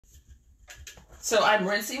So I'm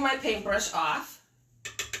rinsing my paintbrush off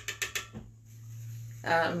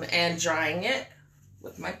and drying it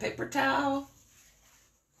with my paper towel.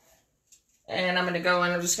 And I'm going to go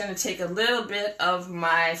and I'm just going to take a little bit of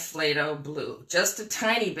my Play-Doh blue. Just a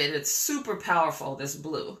tiny bit. It's super powerful, this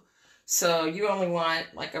blue. So you only want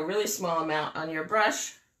like a really small amount on your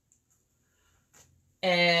brush.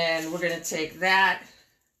 And we're going to take that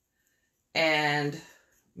and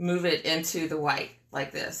move it into the white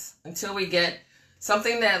like this until we get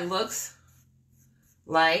something that looks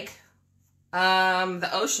like the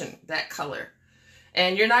ocean, that color.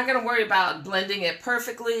 And you're not going to worry about blending it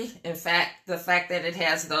perfectly. In fact, the fact that it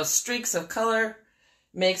has those streaks of color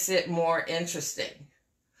makes it more interesting.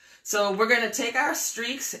 So we're going to take our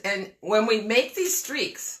streaks, and when we make these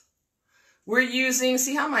streaks, we're using,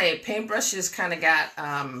 see how my paintbrush has kind of got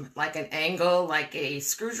like an angle, like a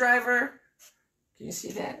screwdriver? Can you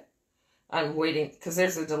see that? I'm waiting, because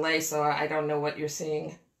there's a delay, so I don't know what you're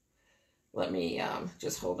seeing. Let me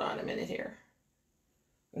just hold on a minute here.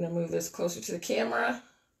 I'm going to move this closer to the camera.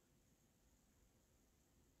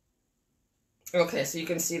 Okay, so you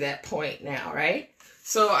can see that point now, right?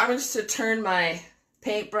 So I'm just to turn my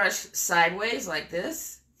paintbrush sideways like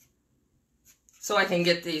this so I can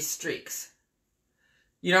get these streaks.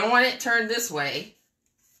 You don't want it turned this way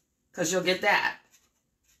because you'll get that.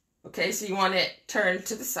 Okay, so you want it turned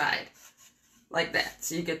to the side like that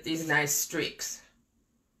so you get these nice streaks,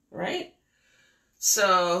 right?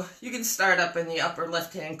 So you can start up in the upper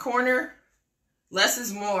left-hand corner. Less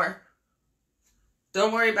is more.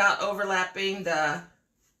 Don't worry about overlapping the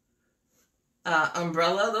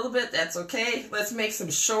umbrella a little bit. That's okay. Let's make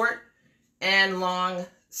some short and long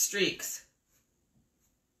streaks.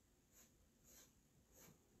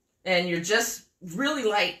 And you're just really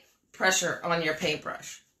light pressure on your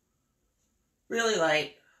paintbrush. Really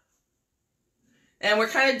light. And we're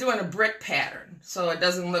kind of doing a brick pattern, so it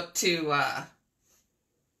doesn't look too...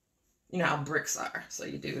 you know how bricks are. So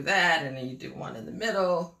you do that, and then you do one in the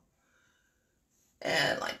middle,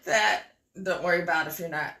 and like that. Don't worry about if you're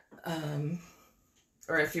not,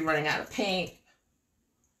 or if you're running out of paint.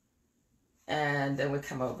 And then we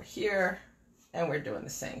come over here, and we're doing the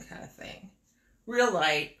same kind of thing. Real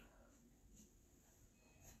light.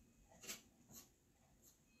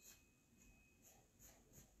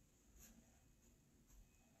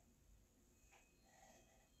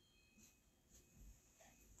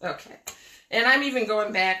 Okay, and I'm even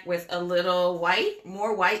going back with a little white,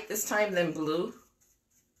 more white this time than blue.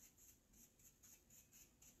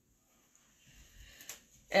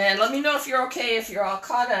 And let me know if you're okay, if you're all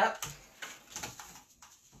caught up.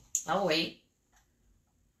 I'll wait.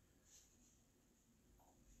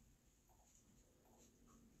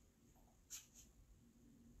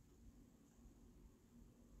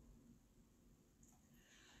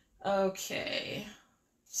 Okay.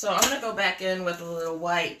 So I'm going to go back in with a little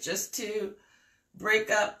white just to break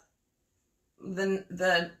up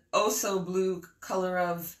the oh-so blue color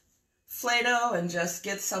of Play-Doh and just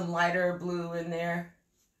get some lighter blue in there.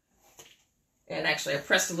 And actually I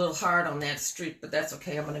pressed a little hard on that streak, but that's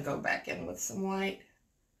okay. I'm going to go back in with some white.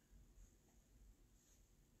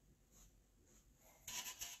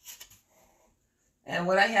 And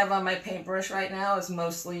what I have on my paintbrush right now is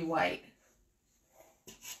mostly white.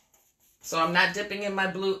 So I'm not dipping in my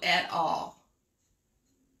blue at all.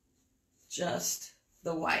 Just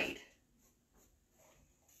the white.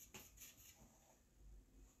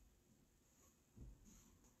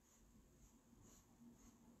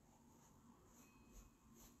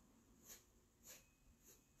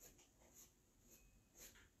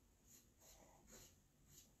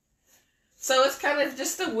 So it's kind of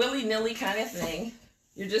just a willy-nilly kind of thing.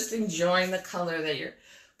 You're just enjoying the color that you're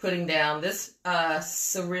putting down. This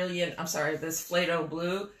this Play-Doh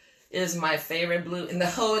blue is my favorite blue in the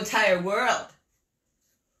whole entire world.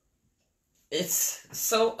 It's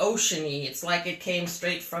so oceany. It's like it came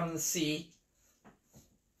straight from the sea.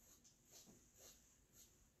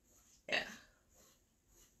 Yeah.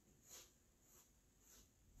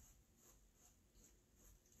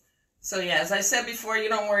 So yeah, as I said before, you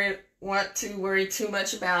don't want to worry too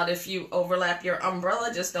much about if you overlap your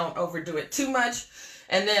umbrella. Just don't overdo it too much.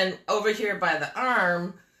 And then over here by the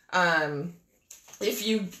arm, if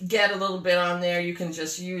you get a little bit on there, you can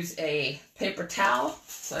just use a paper towel.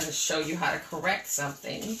 So I'm going to show you how to correct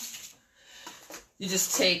something. You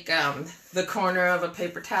just take the corner of a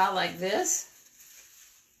paper towel like this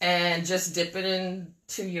and just dip it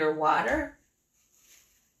into your water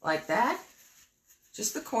like that.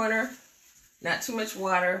 Just the corner, not too much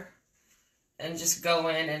water, and just go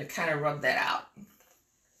in and kind of rub that out.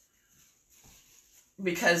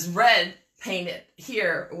 Because red painted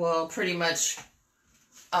here will pretty much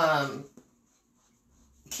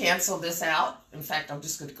cancel this out. In fact, I'm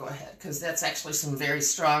just going to go ahead because that's actually some very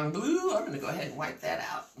strong blue. I'm going to go ahead and wipe that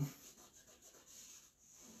out.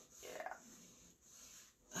 Yeah.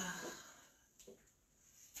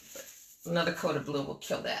 Another coat of blue will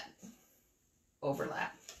kill that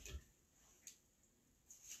overlap.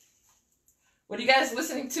 What are you guys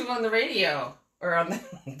listening to on the radio? Or on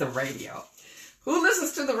the radio? Who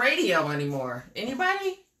listens to the radio anymore?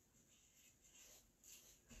 Anybody?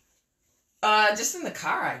 Just in the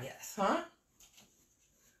car, I guess, huh?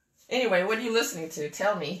 Anyway, what are you listening to?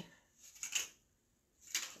 Tell me.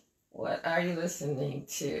 What are you listening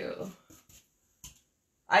to?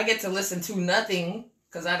 I get to listen to nothing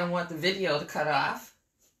because I don't want the video to cut off.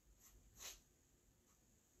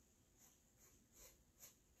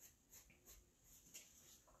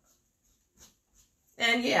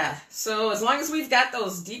 And yeah, so as long as we've got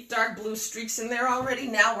those deep dark blue streaks in there already,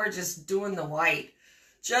 now we're just doing the white.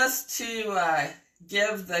 Just to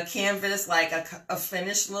give the canvas like a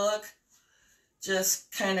finished look.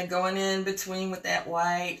 Just kind of going in between with that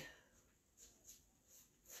white.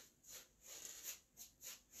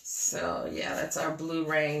 So yeah, that's our blue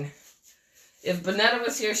rain. If Bonetta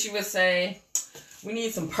was here, she would say, we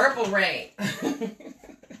need some purple rain.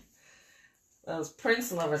 Those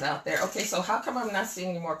Prince lovers out there. Okay, so how come I'm not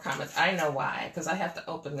seeing any more comments? I know why, because I have to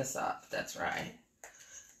open this up. That's right.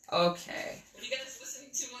 Okay. What are you guys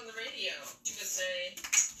listening to on the radio? You would say,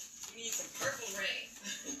 we need some purple rain.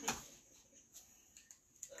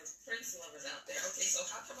 Those Prince lovers out there. Okay, so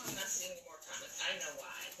how come I'm not seeing any more comments? I know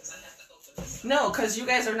why, because I have to open this up. No, because you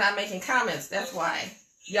guys are not making comments. That's why.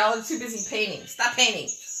 Y'all are too busy painting. Stop painting.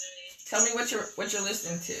 Tell me what you're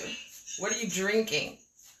listening to. What are you drinking?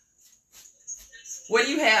 What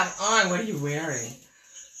do you have on? What are you wearing?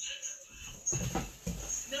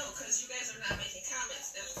 No, because you guys are not making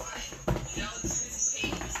comments. That's why. Y'all are too busy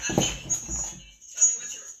painting. Stop painting. Tell me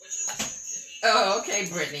what you're listening to. Oh, okay,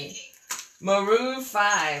 Brittany. Maroon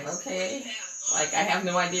 5, okay. Like, I have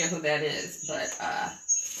no idea who that is, but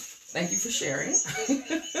thank you for sharing.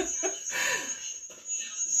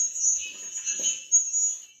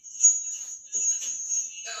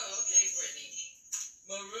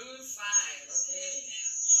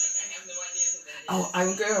 Oh,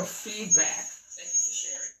 I'm going to feedback. Thank you for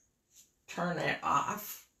sharing. Turn that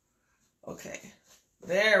off. Okay.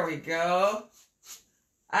 There we go.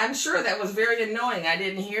 I'm sure that was very annoying. I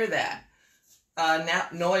didn't hear that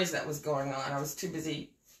noise that was going on. I was too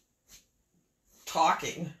busy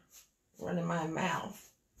talking, running my mouth.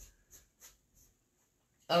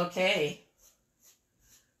 Okay.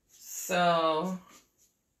 So,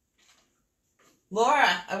 Laura,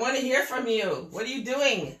 I want to hear from you. What are you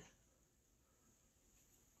doing?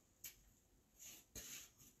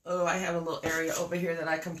 Oh, I have a little area over here that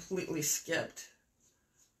I completely skipped.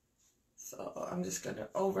 So I'm just going to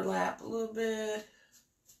overlap a little bit.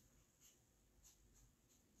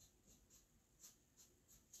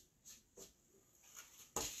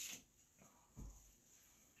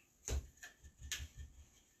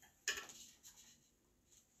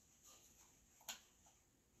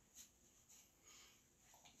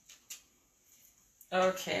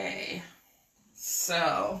 Okay,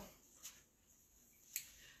 so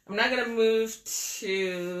I'm not going to move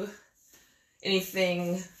to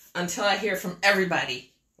anything until I hear from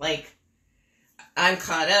everybody. Like, I'm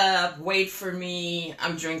caught up, wait for me,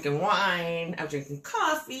 I'm drinking wine, I'm drinking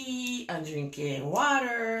coffee, I'm drinking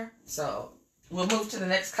water. So we'll move to the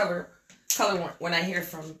next color when I hear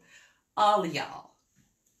from all of y'all.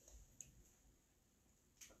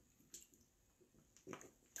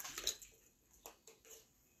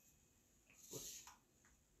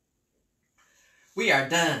 We are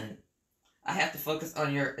done. I have to focus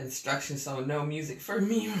on your instructions, so no music for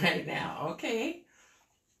me right now, okay?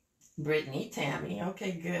 Brittany, Tammy,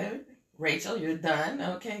 okay, good. Rachel, you're done.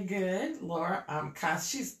 Okay, good. Laura,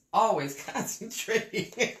 she's always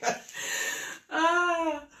concentrating.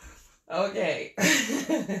 Okay.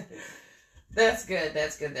 That's good,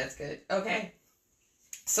 that's good, that's good. Okay.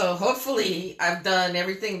 So hopefully I've done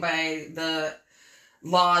everything by the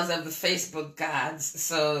laws of the Facebook gods,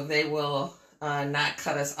 so they will not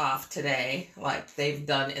cut us off today like they've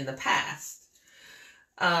done in the past.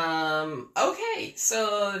 Okay,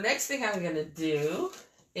 so the next thing I'm going to do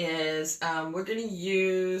is we're going to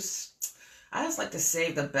use, I just like to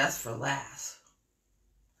save the best for last.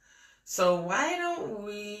 So why don't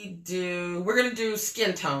we're going to do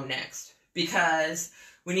skin tone next, because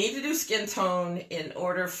we need to do skin tone in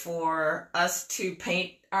order for us to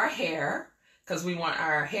paint our hair, because we want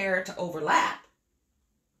our hair to overlap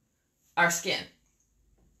our skin,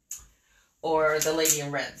 or the lady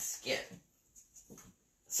in red's skin.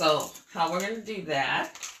 So how we're going to do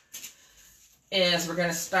that is we're going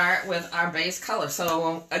to start with our base color.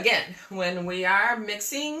 So again, when we are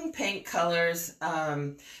mixing paint colors,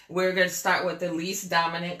 we're going to start with the least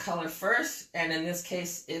dominant color first. And in this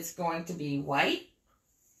case, it's going to be white.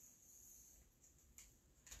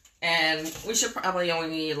 And we should probably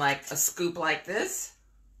only need like a scoop like this.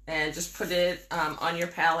 And just put it on your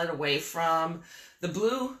palette away from the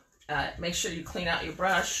blue. Make sure you clean out your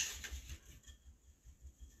brush.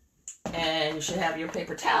 And you should have your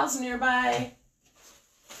paper towels nearby.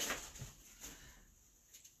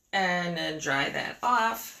 And then dry that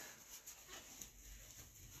off.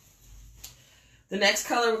 The next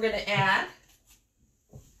color we're going to add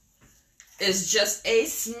is just a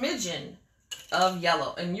smidgen of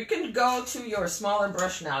yellow. And you can go to your smaller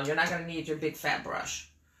brush now. You're not going to need your big fat brush.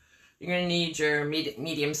 You're going to need your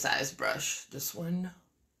medium-sized brush. This one.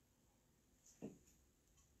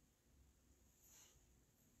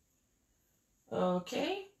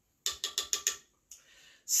 Okay.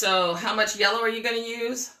 So how much yellow are you going to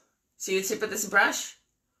use? See the tip of this brush?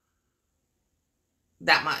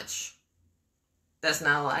 That much. That's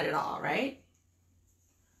not a lot at all, right?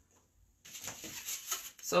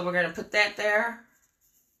 So we're going to put that there.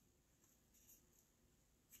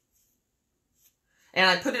 And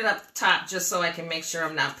I put it up top just so I can make sure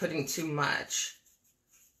I'm not putting too much.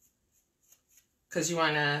 Because you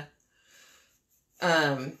want to,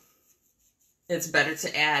 it's better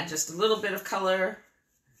to add just a little bit of color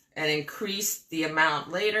and increase the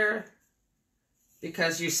amount later,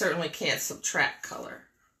 because you certainly can't subtract color.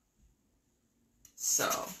 So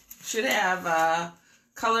you should have a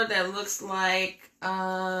color that looks like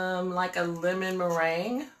a lemon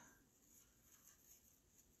meringue.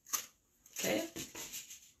 Okay.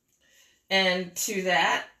 And to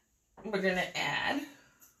that, we're going to add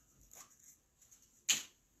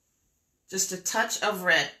just a touch of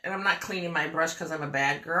red. And I'm not cleaning my brush because I'm a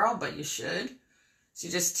bad girl, but you should. So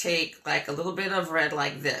you just take like a little bit of red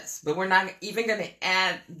like this. But we're not even going to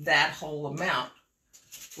add that whole amount.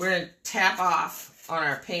 We're going to tap off on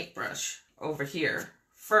our paintbrush over here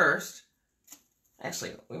first.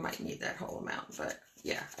 Actually, we might need that whole amount, but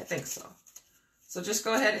yeah, I think so. So just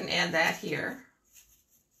go ahead and add that here.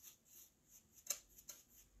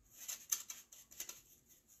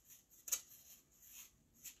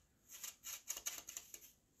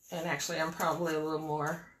 And actually, I'm probably a little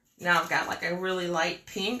more. Now I've got like a really light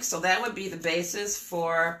pink, so that would be the basis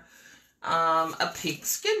for a pink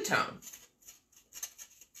skin tone.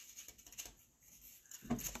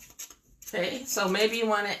 Okay, so maybe you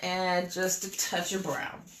want to add just a touch of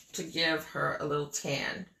brown to give her a little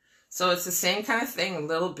tan. So it's the same kind of thing, a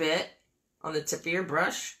little bit on the tip of your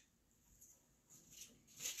brush.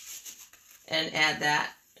 And add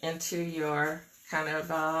that into your kind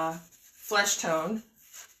of flesh tone,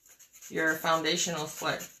 your foundational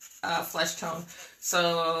flesh tone.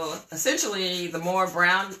 So essentially, the more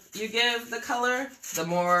brown you give the color, the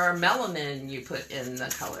more melanin you put in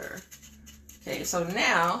the color. Okay, so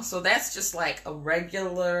now, so that's just like a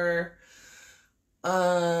regular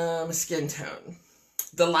skin tone.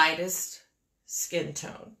 The lightest skin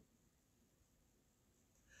tone.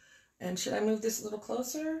 And should I move this a little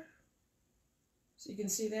closer so you can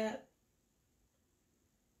see that?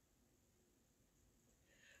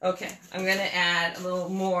 Okay, I'm going to add a little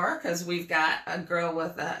more because we've got a girl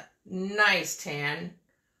with a nice tan.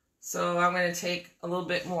 So I'm going to take a little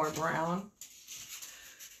bit more brown.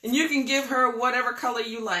 And you can give her whatever color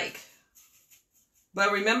you like.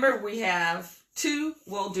 But remember, we have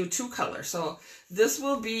we'll do two colors. So this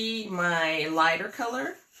will be my lighter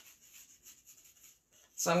color.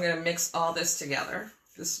 So I'm going to mix all this together.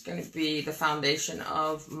 This is going to be the foundation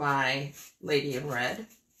of my Lady in Red.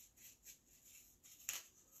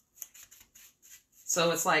 So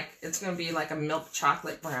it's going to be like a milk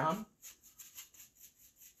chocolate brown.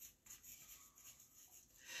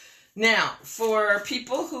 Now, for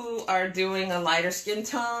people who are doing a lighter skin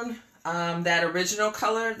tone, that original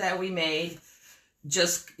color that we made,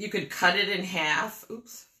 you could cut it in half.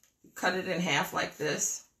 Oops. Cut it in half like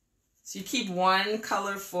this. So you keep one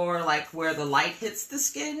color for like where the light hits the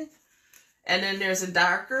skin. And then there's a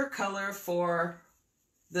darker color for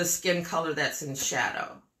the skin color that's in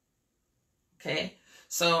shadow. Okay.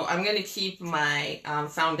 So I'm going to keep my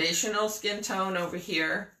foundational skin tone over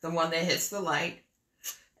here, the one that hits the light.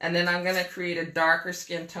 And then I'm going to create a darker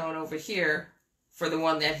skin tone over here for the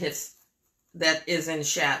one that is in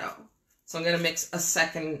shadow. So I'm going to mix a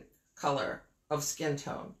second color of skin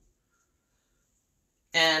tone.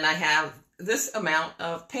 And I have this amount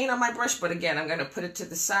of paint on my brush, but again, I'm going to put it to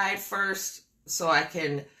the side first so I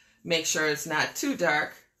can make sure it's not too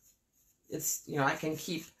dark. it's, you know, I can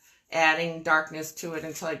keep adding darkness to it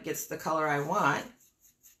until it gets the color I want.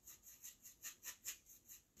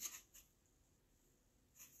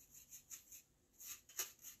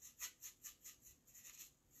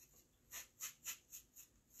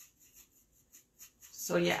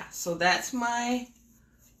 So yeah, so that's my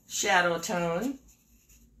shadow tone.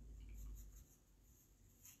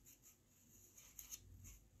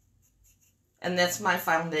 And that's my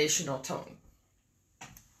foundational tone.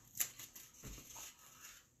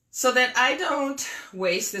 So that I don't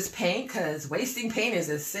waste this paint, because wasting paint is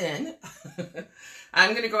a sin,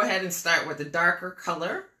 I'm going to go ahead and start with a darker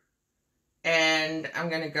color. And I'm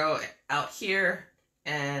going to go out here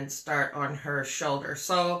and start on her shoulder.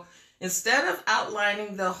 So instead of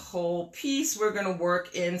outlining the whole piece, we're going to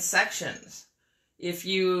work in sections. If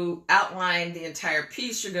you outline the entire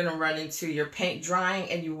piece, you're going to run into your paint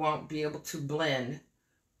drying and you won't be able to blend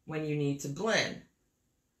when you need to blend.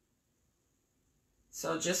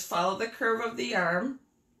 So just follow the curve of the arm.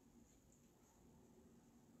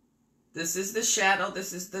 This is the shadow.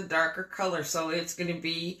 This is the darker color. So it's going to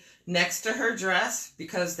be next to her dress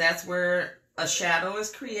because that's where a shadow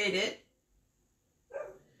is created.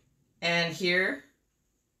 And here,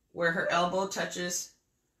 where her elbow touches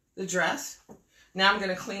the dress. Now I'm going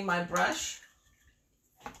to clean my brush.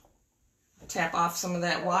 Tap off some of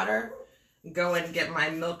that water. Go and get my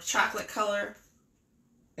milk chocolate color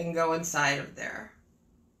and go inside of there.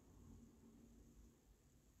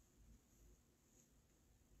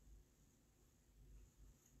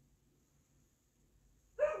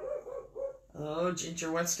 Oh,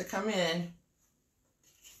 Ginger wants to come in.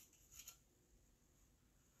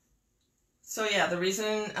 So yeah, the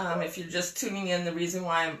reason, if you're just tuning in, the reason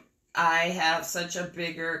why I have such a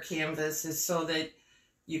bigger canvas is so that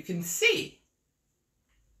you can see.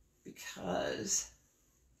 Because,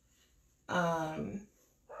 and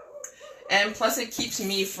plus it keeps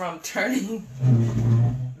me from turning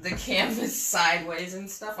the canvas sideways and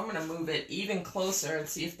stuff. I'm going to move it even closer and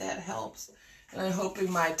see if that helps. And I'm hoping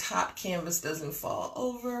my top canvas doesn't fall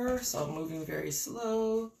over, so I'm moving very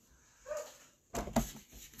slow.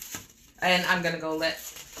 And I'm going to go let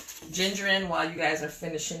Ginger in while you guys are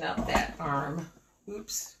finishing up that arm.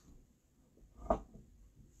 Oops.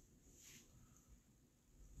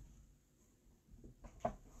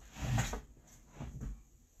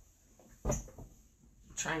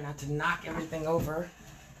 Try not to knock everything over.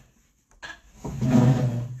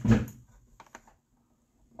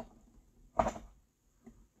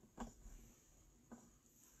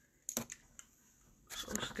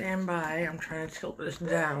 Stand by. I'm trying to tilt this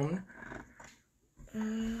down.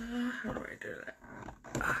 How do I do that?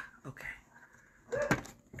 Ah, okay.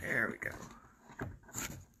 There we go.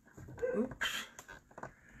 Oops.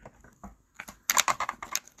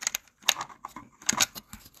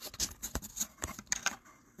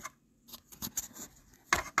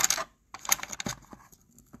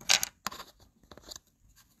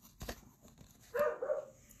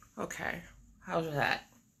 Okay. How's that?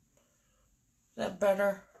 Is that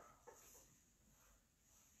better?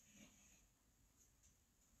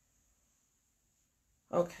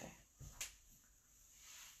 Okay.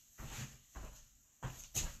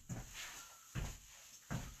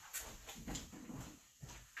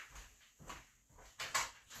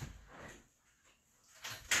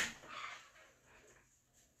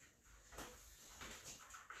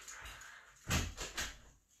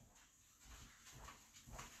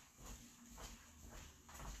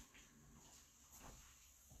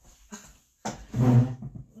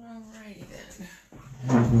 Alrighty then.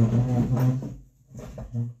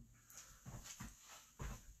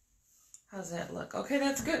 How's that look? Okay,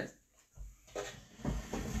 that's good.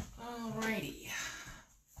 Alrighty.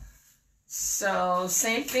 So,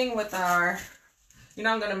 same thing with our, you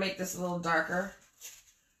know, I'm going to make this a little darker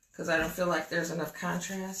because I don't feel like there's enough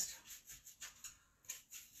contrast.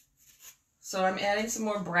 So I'm adding some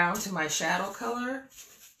more brown to my shadow color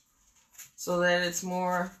so that it's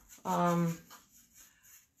more,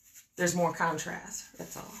 there's more contrast,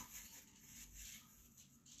 that's all.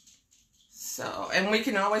 So, and we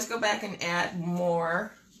can always go back and add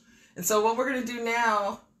more. And so what we're going to do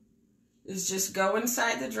now is just go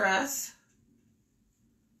inside the dress,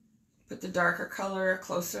 put the darker color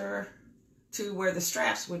closer to where the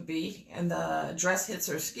straps would be, and the dress hits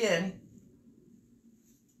her skin.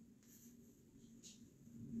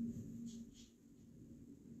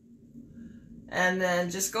 And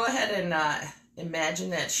then just go ahead and imagine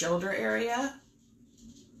that shoulder area.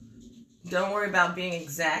 Don't worry about being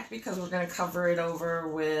exact because we're going to cover it over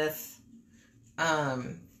with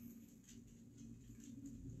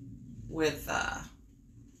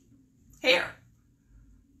hair.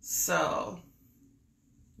 So,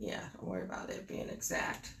 yeah, don't worry about it being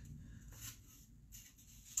exact.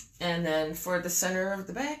 And then for the center of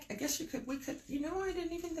the back, I guess we could, you know, I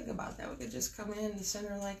didn't even think about that. We could just come in the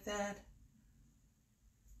center like that.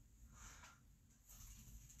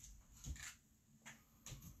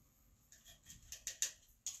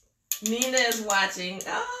 Nina is watching.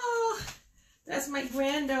 Oh, that's my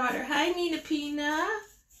granddaughter. Hi, Nina Pina.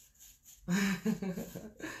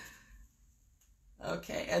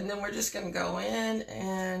 Okay, and then we're just going to go in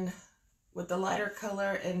and with the lighter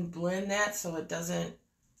color and blend that so it doesn't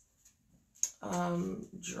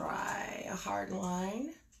dry a hard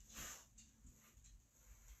line.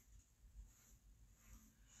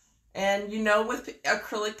 And you know, with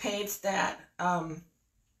acrylic paints that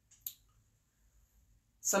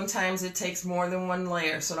sometimes it takes more than one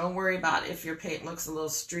layer, so don't worry about if your paint looks a little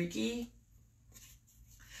streaky.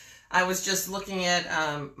 I was just looking at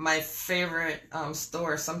my favorite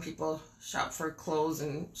store. Some people shop for clothes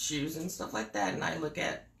and shoes and stuff like that, and I look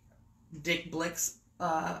at Dick Blick's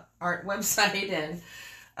art website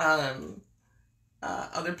and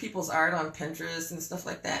other people's art on Pinterest and stuff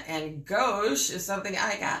like that. And gouache is something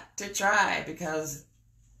I got to try because,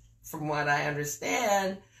 from what I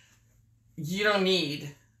understand, you don't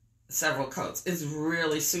need several coats. It's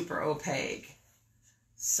really super opaque.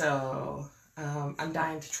 So I'm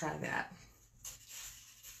dying to try that.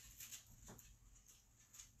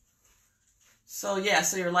 So yeah,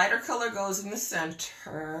 so your lighter color goes in the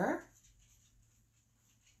center.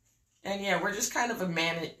 And yeah, we're just kind of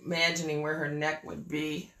imagining where her neck would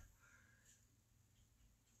be.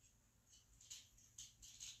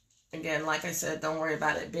 Again, like I said, don't worry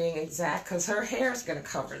about it being exact because her hair is going to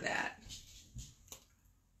cover that.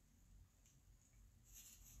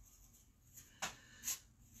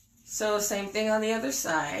 So same thing on the other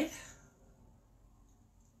side.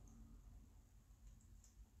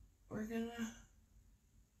 We're going to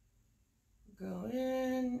go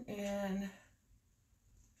in and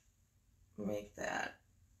make that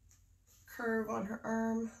curve on her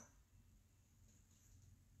arm.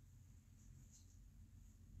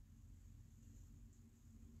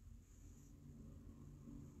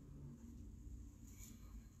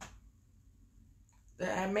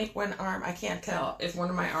 I make one arm, I can't tell if one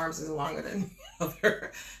of my arms is longer than the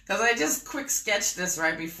other because I just quick sketched this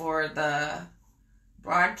right before the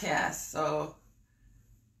broadcast, so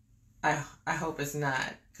I hope it's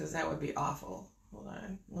not, because that would be awful. Hold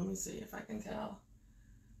on, let me see if I can tell.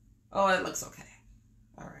 Oh, it looks okay.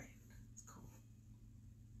 All right, that's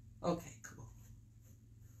cool. Okay, cool.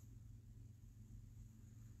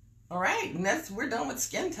 All right, next we're done with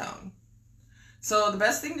skin tone. So the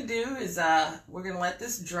best thing to do is we're going to let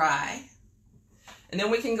this dry. And then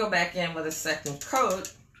we can go back in with a second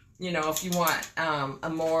coat, you know, if you want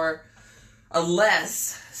a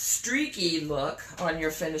less streaky look on your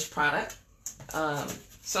finished product.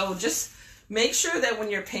 So just make sure that when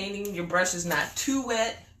you're painting, your brush is not too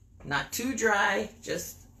wet, not too dry,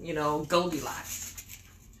 just, you know, Goldilocks.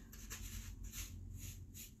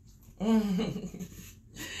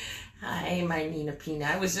 Hi, my Nina Pina.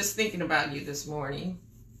 I was just thinking about you this morning.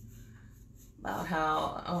 About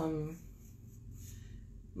how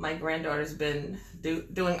my granddaughter's been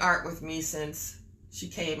doing art with me since she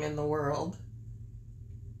came in the world.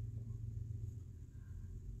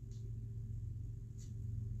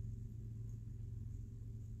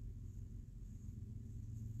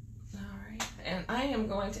 Alright, and I am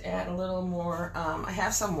going to add a little more. I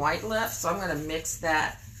have some white left, so I'm going to mix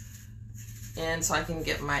that in so I can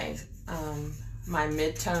get my my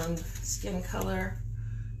mid-tone skin color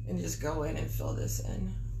and just go in and fill this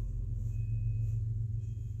in.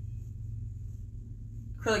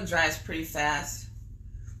 Acrylic dries pretty fast.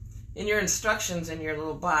 In your instructions in your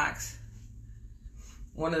little box,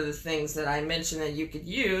 one of the things that I mentioned that you could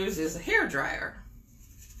use is a hair dryer.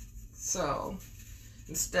 So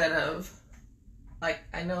instead of, like,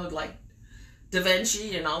 I know like Da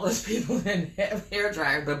Vinci and all those people didn't have hair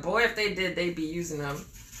dryer, but boy, if they did, they'd be using them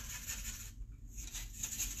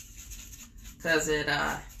because it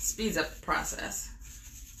speeds up the process.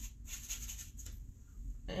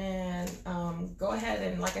 And go ahead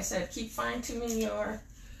and, like I said, keep fine-tuning your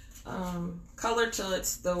color till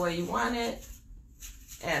it's the way you want it.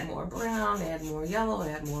 Add more brown, add more yellow,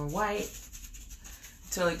 add more white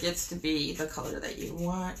until it gets to be the color that you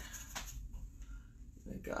want.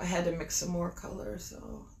 I had to mix some more color,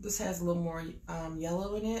 so this has a little more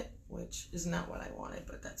yellow in it, which is not what I wanted,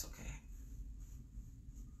 but that's okay.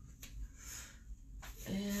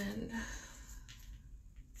 And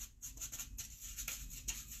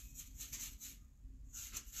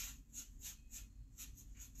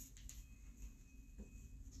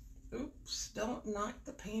Oops, don't knock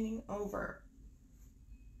the painting over.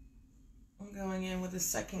 I'm going in with a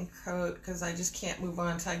second coat because I just can't move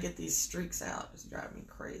on until I get these streaks out. It's driving me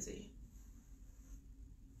crazy.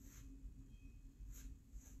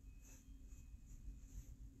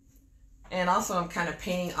 And also I'm kind of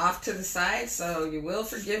painting off to the side, so you will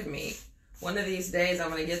forgive me. One of these days I'm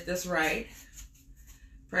going to get this right.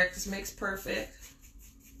 Practice makes perfect.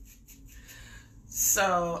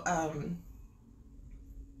 So,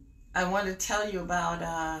 I wanted to tell you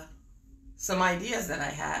about some ideas that I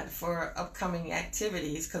had for upcoming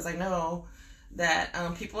activities, because I know that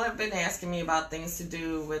people have been asking me about things to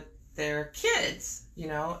do with their kids, you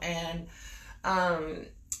know, and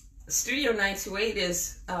Studio 928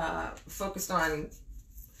 is focused on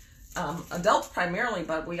adults primarily,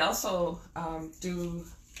 but we also do,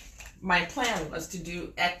 my plan was to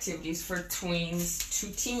do activities for tweens to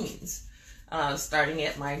teens, starting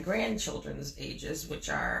at my grandchildren's ages, which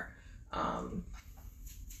are 10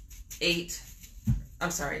 and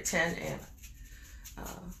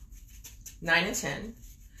 9 and 10,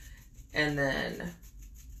 and then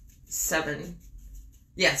 7,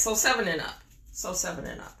 yeah, so 7 and up,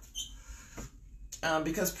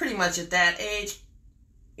 because pretty much at that age,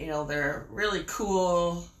 you know, they're really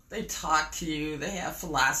cool, they talk to you, they have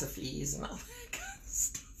philosophies and all that kind of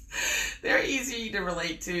stuff. They're easy to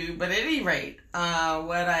relate to, but at any rate,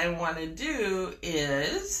 what I want to do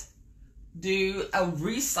is do a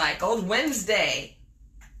recycled Wednesday.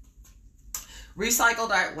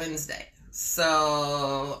 Recycled Art Wednesday.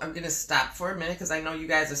 So I'm going to stop for a minute because I know you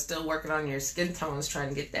guys are still working on your skin tones trying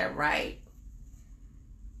to get that right.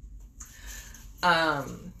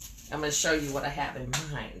 I'm going to show you what I have in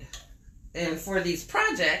mind. And for these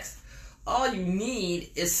projects, all you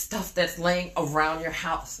need is stuff that's laying around your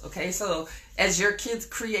house. Okay, so as your kids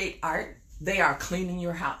create art, they are cleaning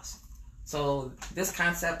your house. So this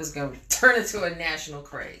concept is going to turn into a national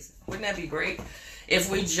craze. Wouldn't that be great if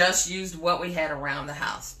we just used what we had around the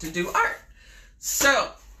house to do art?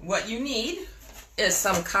 So what you need is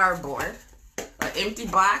some cardboard, an empty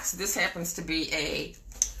box. This happens to be a,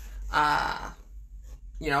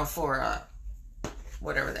 you know, for a,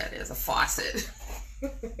 whatever that is, a faucet.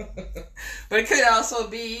 But it could also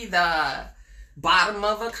be the bottom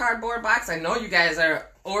of a cardboard box. I know you guys are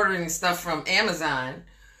ordering stuff from Amazon.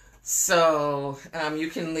 So you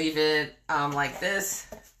can leave it like this.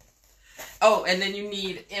 Oh, and then you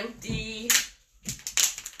need empty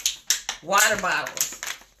water bottles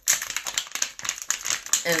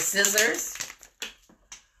and scissors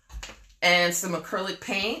and some acrylic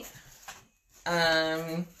paint.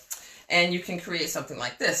 And you can create something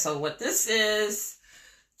like this. So what this is,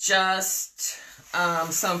 just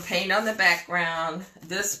some paint on the background.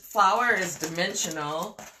 This flower is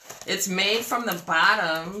dimensional. It's made from the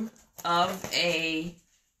bottom of a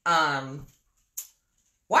water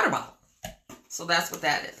bottle. So that's what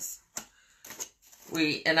that is.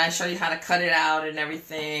 And I show you how to cut it out and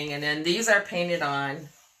everything. And then these are painted on.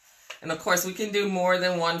 And of course we can do more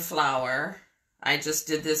than one flower. I just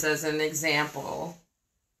did this as an example.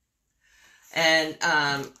 And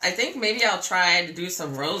I think maybe I'll try to do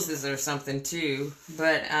some roses or something too.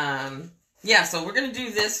 But yeah, so we're going to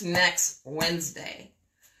do this next Wednesday.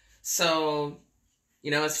 So,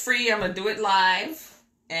 you know, it's free. I'm going to do it live.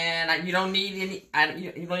 And you don't need any,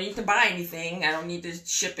 you don't need to buy anything. I don't need to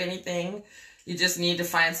ship anything. You just need to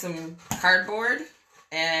find some cardboard.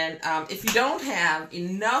 And if you don't have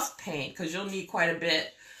enough paint, because you'll need quite a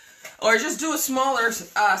bit, or just do a smaller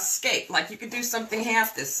scape. Like you could do something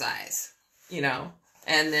half this size, you know,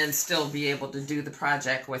 and then still be able to do the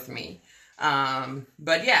project with me.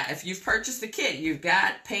 But yeah, if you've purchased the kit, you've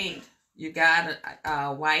got paint, you've got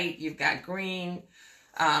white, you've got green,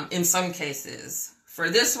 in some cases. For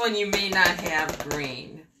this one, you may not have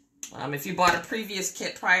green. If you bought a previous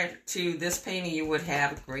kit prior to this painting, you would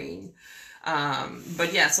have green.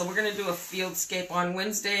 But yeah, so we're going to do a fieldscape on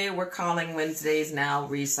Wednesday. We're calling Wednesdays now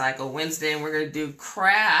Recycle Wednesday, and we're going to do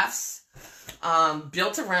crafts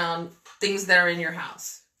built around things that are in your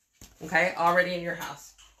house. Okay, already in your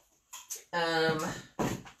house.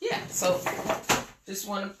 Yeah, so just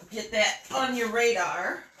want to get that on your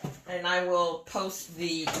radar, and I will post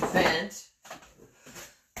the event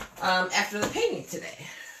after the painting today.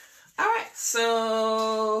 All right,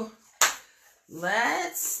 so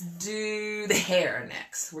let's do the hair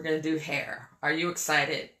next. We're going to do hair. Are you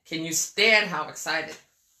excited? Can you stand how excited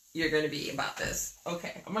you're going to be about this?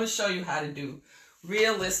 Okay, I'm going to show you how to do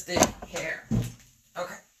realistic hair.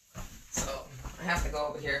 Okay, so I have to go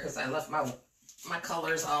over here because I left my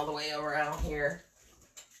colors all the way around here.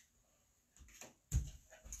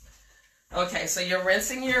 Okay, so you're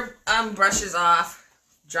rinsing your brushes off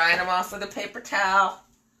Drying them off with a paper towel.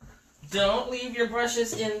 Don't leave your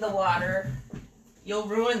brushes in the water. You'll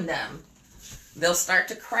ruin them. They'll start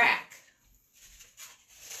to crack.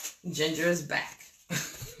 Ginger is back.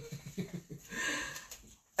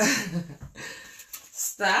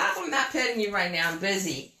 Stop. I'm not petting you right now. I'm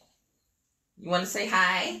busy. You want to say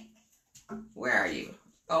hi? Where are you?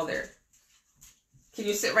 Oh, there. Can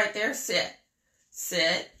you sit right there? Sit.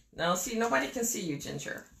 Sit. No, see, nobody can see you,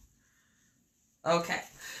 Ginger. Okay.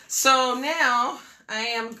 So now I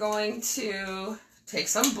am going to take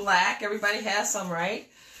some black. Everybody has some, right?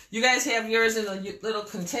 You guys have yours in a little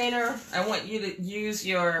container. I want you to use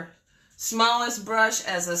your smallest brush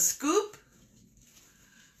as a scoop.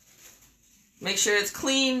 Make sure it's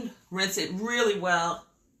clean. Rinse it really well.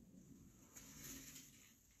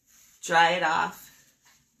 Dry it off.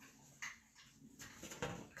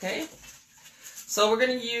 Okay. So we're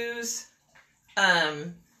going to use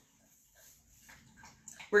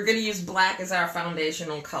black as our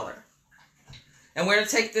foundational color. And we're going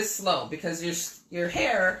to take this slow because your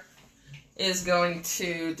hair is going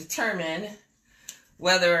to determine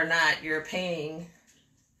whether or not your painting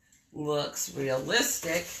looks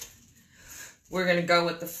realistic. We're going to go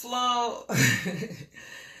with the flow.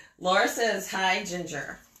 Laura says, hi,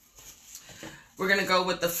 Ginger. We're going to go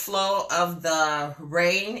with the flow of the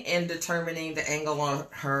rain in determining the angle on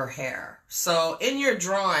her hair. So in your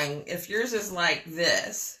drawing, if yours is like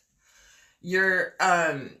this, your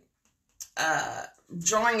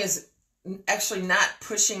drawing is actually not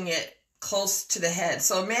pushing it close to the head.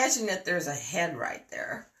 So imagine that there's a head right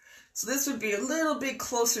there. So this would be a little bit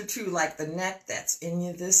closer to like the neck that's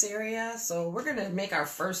in this area. So we're going to make our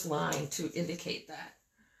first line to indicate that.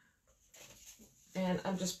 And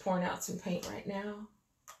I'm just pouring out some paint right now.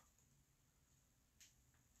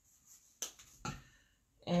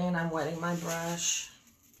 And I'm wetting my brush.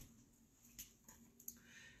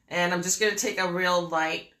 And I'm just going to take a real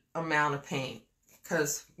light amount of paint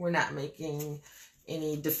because we're not making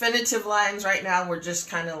any definitive lines right now. We're just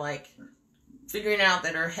kind of like figuring out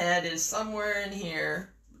that her head is somewhere in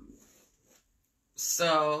here.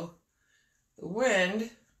 So the wind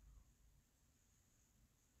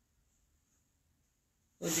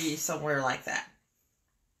would be somewhere like that.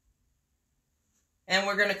 And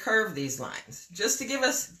we're going to curve these lines just to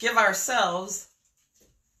give ourselves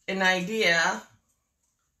an idea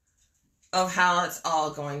of how it's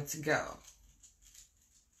all going to go.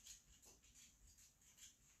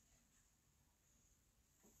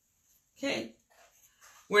 Okay.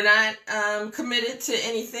 We're not committed to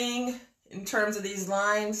anything in terms of these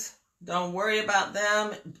lines. Don't worry about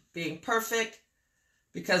them being perfect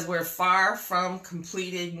because we're far from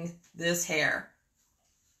completing this hair.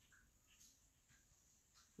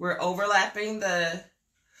 We're overlapping the...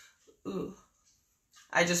 Ooh.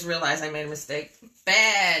 I just realized I made a mistake.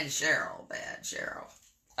 Bad Cheryl. Bad Cheryl.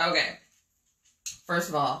 Okay. First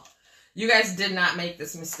of all, you guys did not make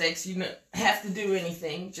this mistake, so you don't have to do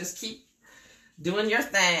anything. Just keep doing your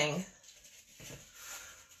thing.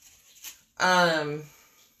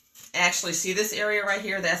 Actually, see this area right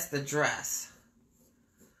here? That's the dress.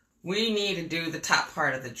 We need to do the top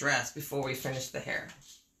part of the dress before we finish the hair.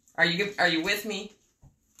 Are you with me?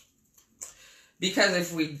 Because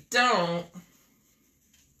if we don't,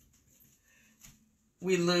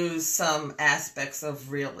 we lose some aspects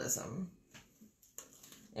of realism.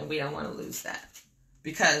 And we don't want to lose that.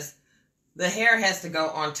 Because the hair has to go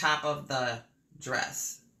on top of the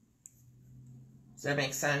dress. Does that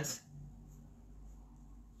make sense?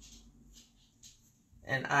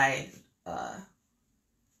 And I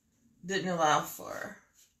didn't allow for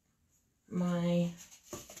my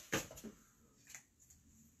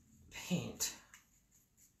paint.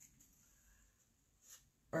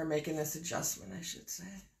 Or making this adjustment, I should say.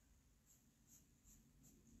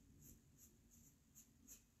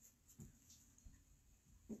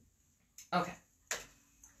 Okay.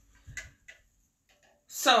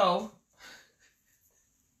 So,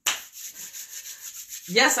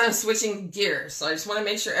 yes, I'm switching gears. So I just want to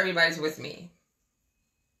make sure everybody's with me.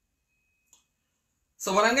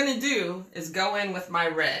 So what I'm going to do is go in with my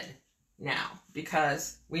red now.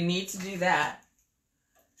 Because we need to do that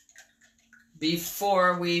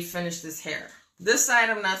before we finish this hair. This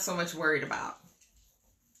side I'm not so much worried about.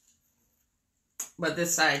 But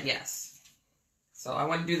this side, yes. So I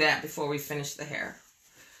want to do that before we finish the hair.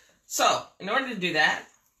 So, in order to do that,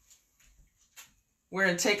 we're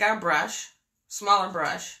going to take our brush, smaller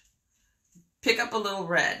brush, pick up a little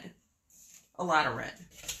red, a lot of red.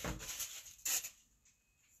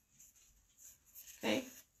 Okay.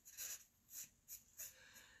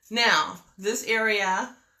 Now, this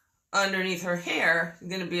area underneath her hair is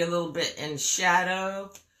going to be a little bit in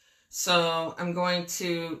shadow. So I'm going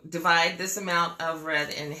to divide this amount of red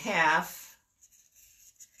in half.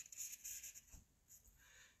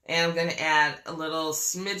 And I'm going to add a little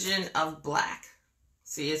smidgen of black.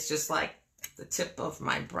 See, it's just like the tip of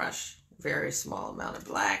my brush. Very small amount of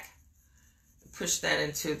black. Push that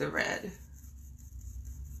into the red.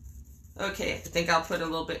 Okay, I think I'll put a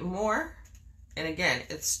little bit more. And again,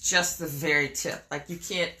 it's just the very tip. Like you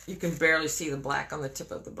can barely see the black on the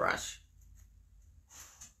tip of the brush.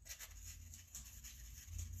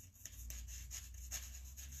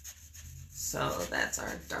 So that's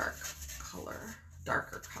our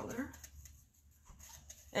darker color.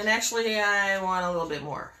 And actually I want a little bit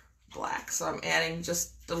more black, so I'm adding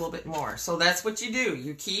just a little bit more. So that's what you do.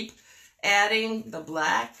 You keep adding the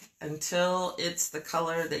black until it's the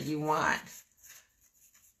color that you want.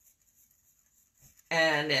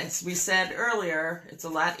 And as we said earlier, it's a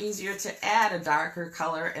lot easier to add a darker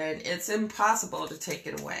color, and it's impossible to take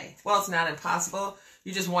it away. Well, it's not impossible.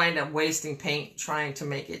 You just wind up wasting paint trying to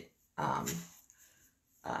make it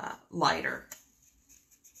lighter.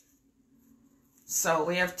 So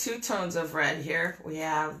we have two tones of red here. We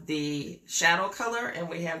have the shadow color and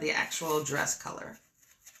we have the actual dress color.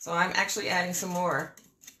 So I'm actually adding some more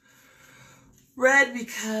red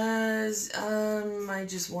because I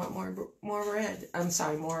just want more red. I'm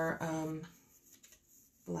sorry, more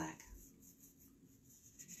black.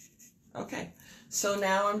 Okay, so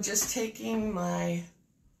now I'm just taking my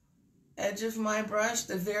edge of my brush,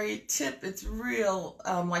 the very tip, it's real,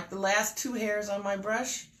 like the last two hairs on my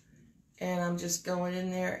brush, and I'm just going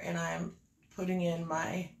in there and I'm putting in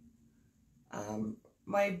my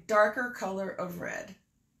my darker color of red.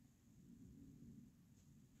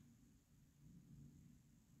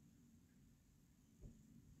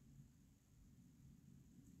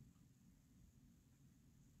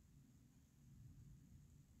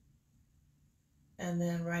 And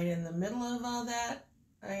then right in the middle of all that,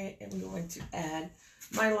 I am going to add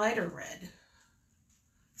my lighter red.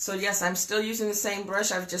 So yes, I'm still using the same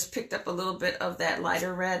brush. I've just picked up a little bit of that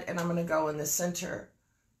lighter red, and I'm going to go in the center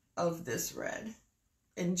of this red.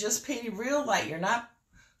 And just paint it real light. You're not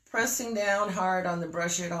pressing down hard on the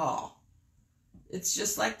brush at all. It's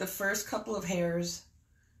just like the first couple of hairs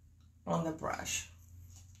on the brush.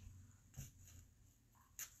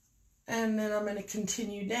 And then I'm going to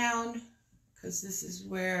continue down, because this is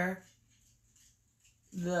where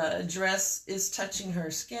the dress is touching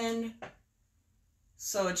her skin.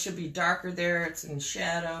 So it should be darker there. It's in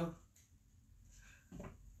shadow.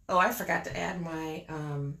 Oh, I forgot to add my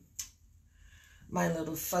my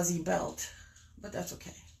little fuzzy belt, but that's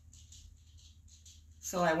okay.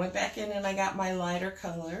 So I went back in and I got my lighter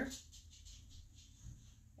color,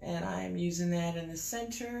 and I'm using that in the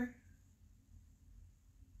center.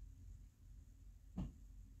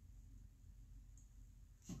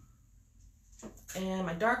 And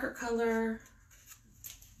my darker color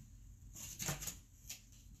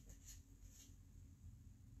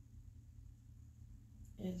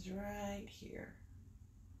is right here.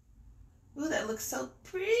 Ooh, that looks so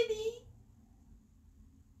pretty.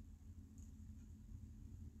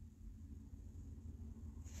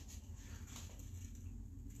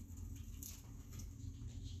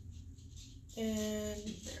 And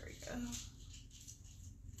there we go.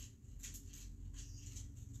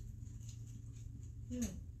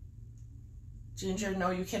 Ginger, no,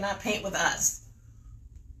 you cannot paint with us.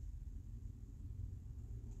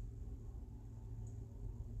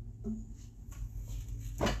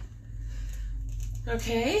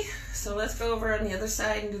 Okay, so let's go over on the other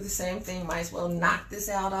side and do the same thing. Might as well knock this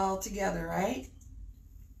out all together, right?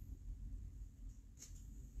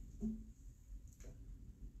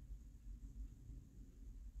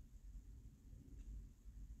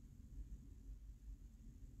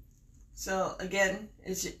 So again,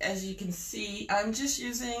 as you can see, I'm just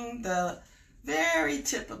using the very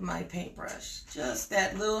tip of my paintbrush. Just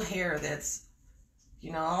that little hair that's,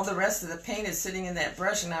 you know, all the rest of the paint is sitting in that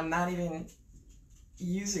brush and I'm not even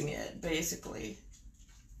using it, basically.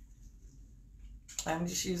 I'm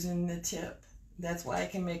just using the tip. That's why I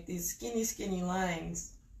can make these skinny, skinny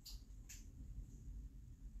lines.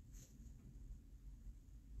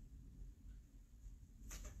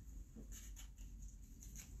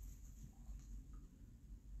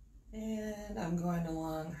 And I'm going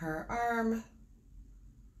along her arm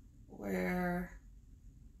where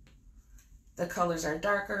the colors are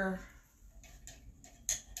darker.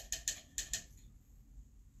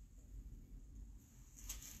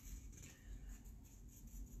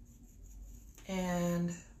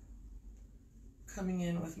 And coming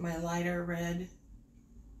in with my lighter red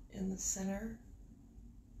in the center.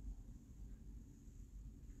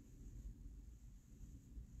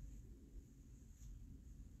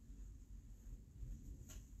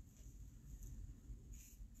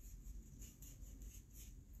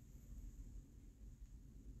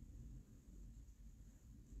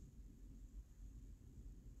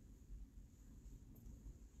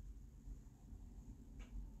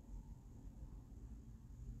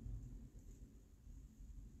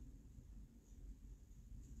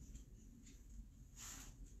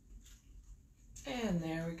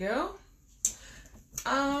 go.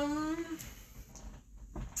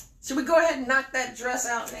 Should we go ahead and knock that dress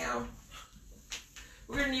out now?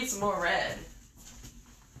 We're gonna need some more red.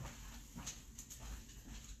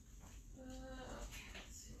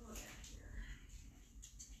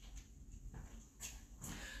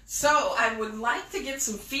 So I would like to get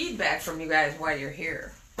some feedback from you guys while you're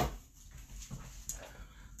here.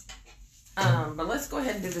 But let's go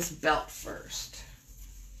ahead and do this belt first.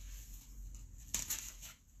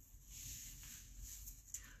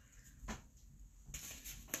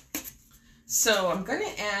 So I'm going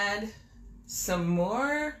to add some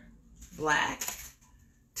more black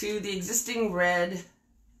to the existing red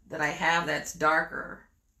that I have that's darker.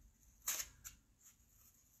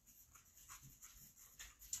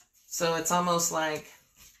 So it's almost like,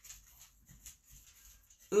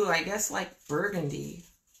 ooh, I guess like burgundy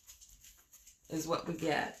is what we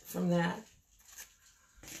get from that.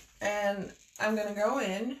 And I'm going to go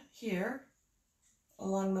in here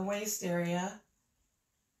along the waist area.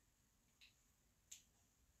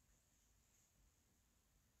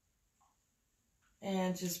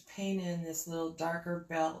 And just paint in this little darker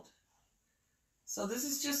belt. So this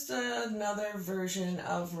is just another version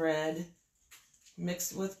of red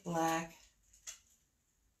mixed with black.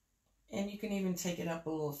 And you can even take it up a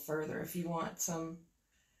little further if you want some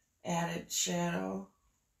added shadow.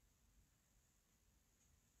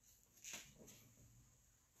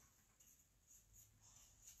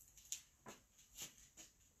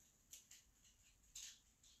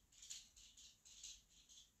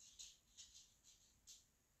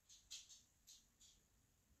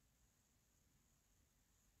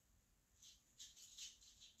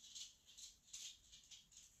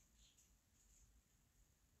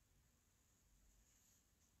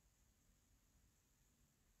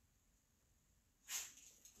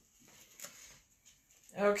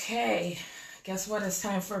 Okay, guess what? It's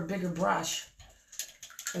time for a bigger brush,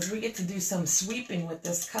 because we get to do some sweeping with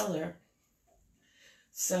this color.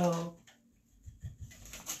 So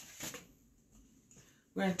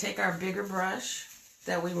we're going to take our bigger brush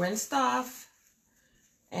that we rinsed off,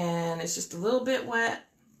 and it's just a little bit wet.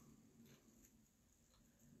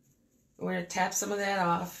 We're going to tap some of that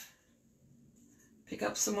off, pick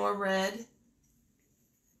up some more red,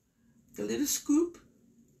 a little scoop.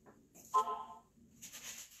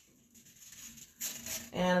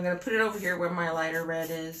 And I'm going to put it over here where my lighter red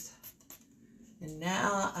is. And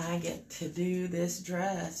now I get to do this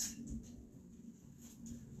dress.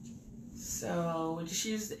 So we just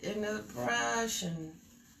use the end of the brush and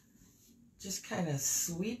just kind of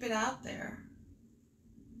sweep it out there.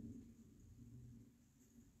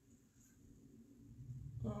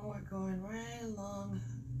 Oh, we're going right along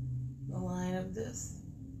the line of this.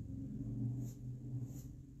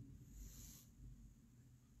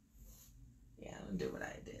 Do what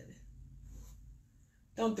I did.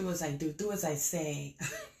 Don't do as I do as I say.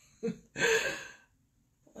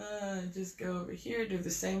 Just go over here, do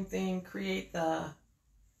the same thing, create the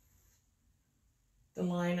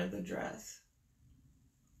line of the dress.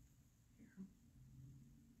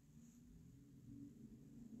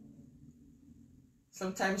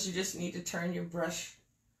 Sometimes you just need to turn your brush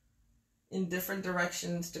in different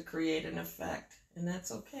directions to create an effect, and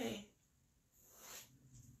that's okay.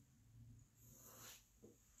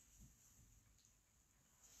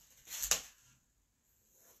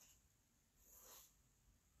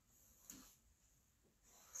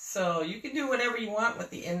 So you can do whatever you want with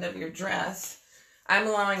the end of your dress. I'm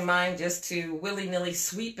allowing mine just to willy-nilly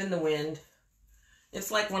sweep in the wind.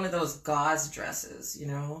 It's like one of those gauze dresses, you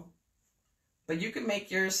know. But you can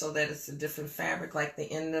make yours so that it's a different fabric, like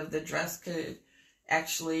the end of the dress could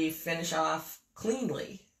actually finish off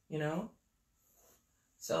cleanly, you know.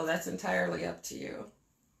 So that's entirely up to you.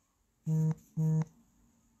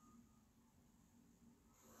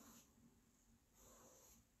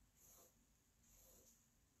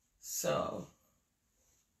 So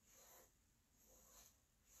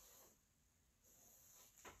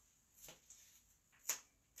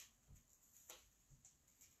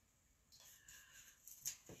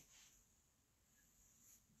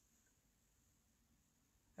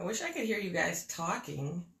I wish I could hear you guys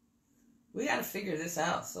talking. We got to figure this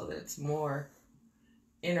out so that it's more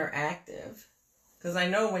interactive. Because I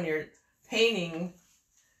know when you're painting,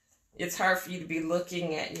 it's hard for you to be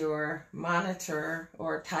looking at your monitor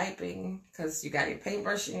or typing because you got your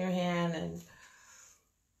paintbrush in your hand. And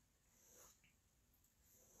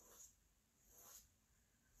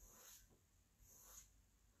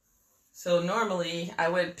so normally I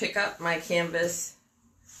would pick up my canvas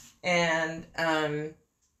and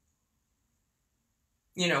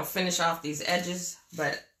you know, finish off these edges,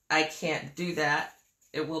 but I can't do that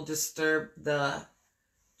it will disturb the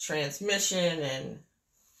transmission, and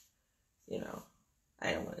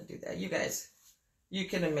I don't want to do that. You guys, you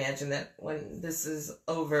can imagine that when this is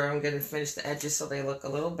over, I'm going to finish the edges so they look a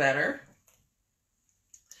little better.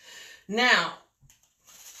 Now,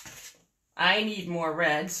 I need more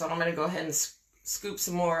red, so I'm going to go ahead and scoop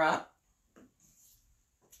some more up.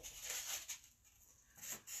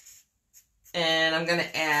 And I'm going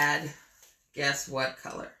to add, guess what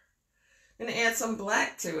color? I'm going to add some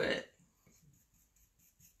black to it.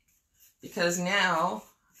 Because now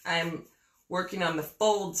I'm working on the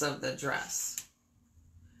folds of the dress.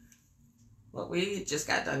 What we just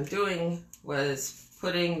got done doing was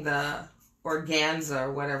putting the organza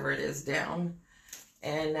or whatever it is down.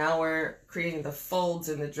 And now we're creating the folds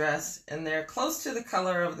in the dress, and they're close to the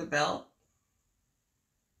color of the belt.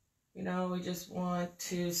 We just want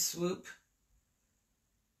to swoop,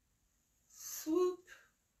 swoop,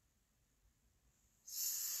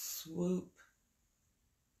 swoop,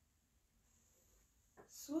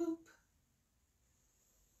 swoop,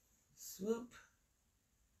 swoop.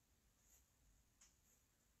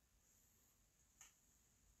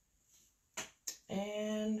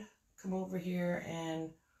 And come over here and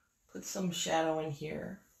put some shadow in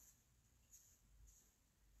here.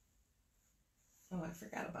 Oh, I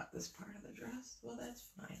forgot about this part of the dress. Well, that's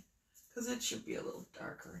fine, because it should be a little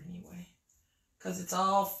darker anyway, because it's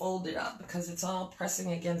all folded up, because it's all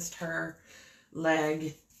pressing against her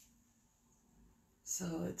leg.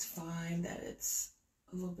 So it's fine that it's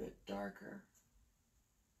a little bit darker.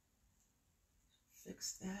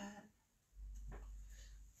 Fix that.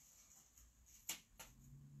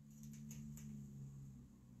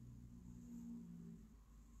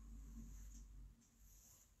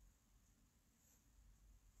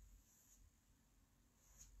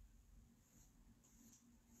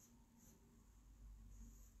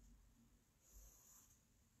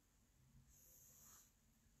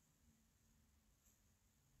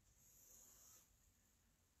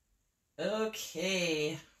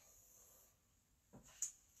 Okay.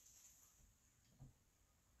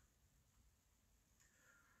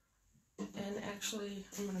 And actually,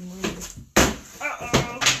 I'm going to move.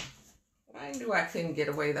 Uh-oh. I knew I couldn't get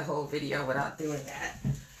away the whole video without doing that.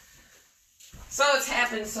 So it's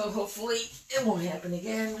happened, so hopefully it won't happen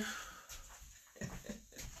again.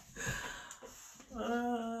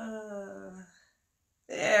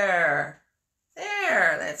 There.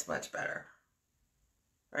 There. That's much better.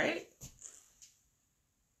 Right?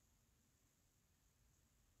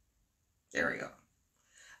 There we go.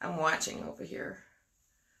 I'm watching over here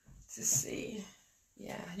to see.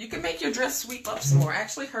 Yeah, you can make your dress sweep up some more.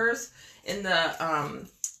 Actually, hers in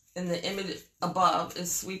the image above is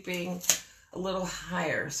sweeping a little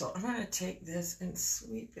higher. So I'm gonna take this and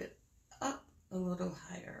sweep it up a little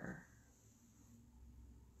higher,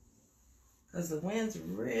 because the wind's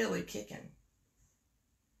really kicking.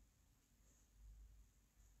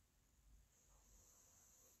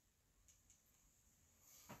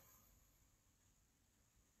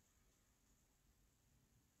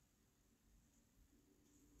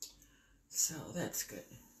 So that's good.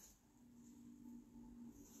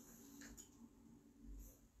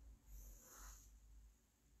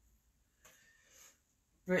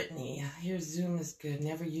 Brittany, here's Zoom is good.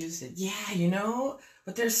 Never used it. Yeah,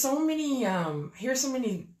 but there's so many, here's so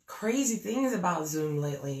many crazy things about Zoom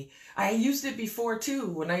lately. I used it before too,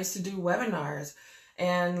 when I used to do webinars.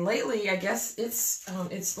 And lately, I guess it's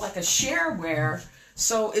like a shareware,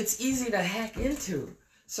 so it's easy to hack into.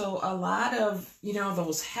 So a lot of,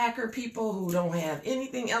 those hacker people who don't have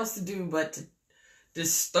anything else to do but to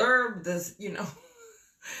disturb this,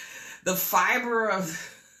 the fiber of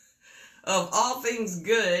all things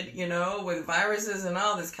good, with viruses and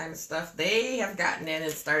all this kind of stuff, they have gotten in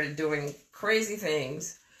and started doing crazy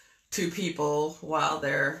things to people while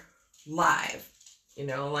they're live.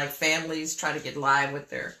 Like families try to get live with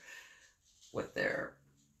their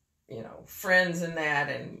friends and that,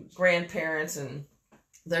 and grandparents, and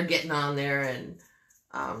they're getting on there and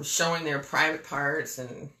showing their private parts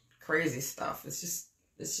and crazy stuff. It's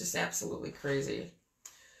just absolutely crazy.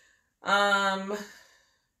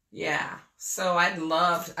 Yeah, so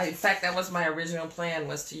in fact, that was my original plan,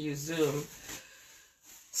 was to use Zoom.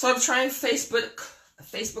 So I'm trying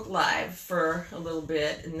Facebook Live for a little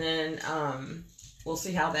bit, and then we'll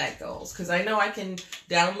see how that goes. Because I know I can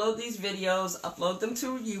download these videos, upload them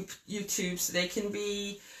to YouTube, so they can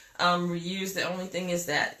be reused. The only thing is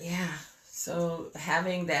that, so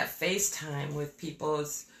having that FaceTime with people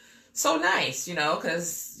is so nice,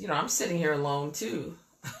 because, I'm sitting here alone too.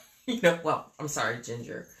 Well, I'm sorry,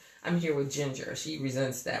 Ginger. I'm here with Ginger. She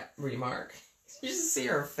resents that remark. You should see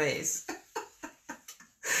her face.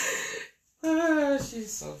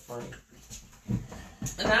 She's so funny.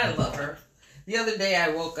 And I love her. The other day I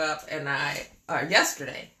woke up and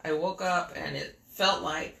yesterday, I woke up and it felt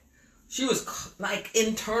like she was like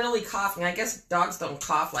internally coughing. I guess dogs don't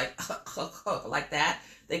cough like like that.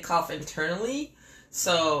 They cough internally.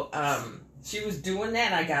 So she was doing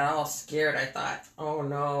that and I got all scared. I thought, oh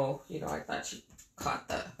no, I thought she caught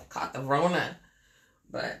the Rona.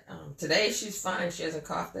 But today she's fine. She hasn't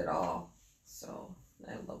coughed at all. So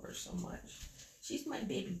I love her so much. She's my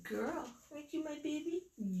baby girl. Aren't you my baby?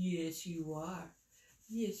 Yes, you are.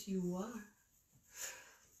 Yes, you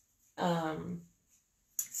are.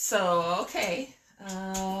 So, okay.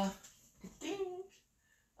 I think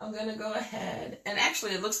I'm going to go ahead. And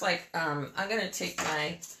actually, it looks like I'm going to take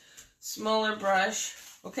my smaller brush.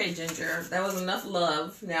 Okay, Ginger, that was enough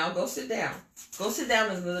love. Now go sit down. Go sit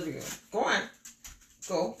down in the living room. Go on.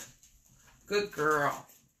 Go. Good girl.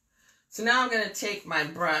 So now I'm going to take my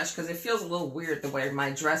brush because it feels a little weird the way my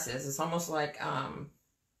dress is. It's almost like,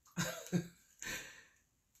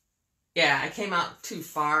 yeah, I came out too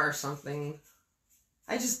far or something.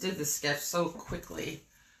 I just did the sketch so quickly.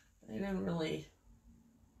 I didn't really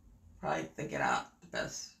probably think it out the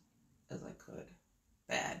best as I could.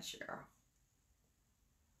 Bad, Cheryl.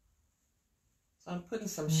 So I'm putting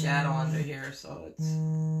some shadow under here so it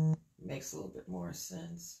makes a little bit more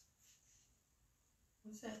sense.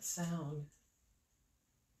 What's that sound?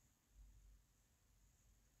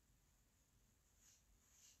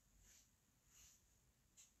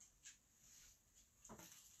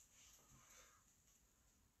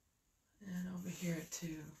 And over here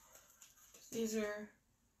too. These are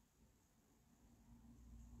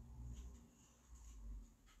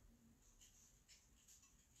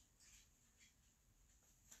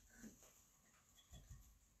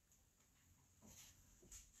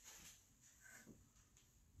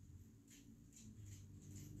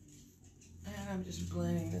and I'm just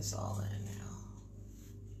blending this all in now.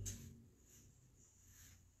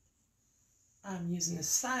 I'm using the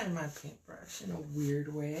side of my paintbrush in a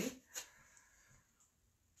weird way.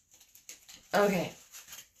 Okay.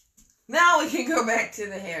 Now we can go back to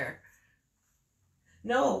the hair.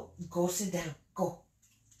 No, go sit down. Go.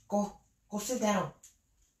 Go. Go sit down.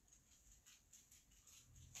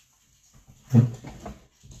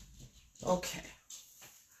 Okay.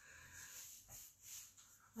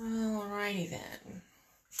 Alrighty then.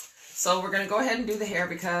 So we're going to go ahead and do the hair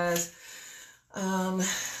because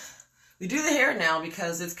we do the hair now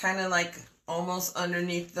because it's kind of like almost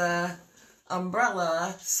underneath the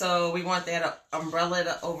umbrella. So we want that umbrella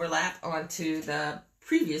to overlap onto the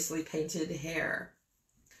previously painted hair.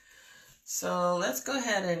 So let's go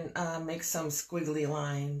ahead and make some squiggly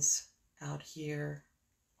lines out here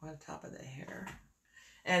on top of the hair.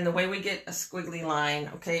 And the way we get a squiggly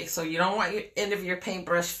line, okay, so you don't want your end of your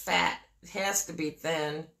paintbrush fat. It has to be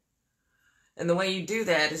thin. And the way you do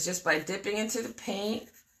that is just by dipping into the paint.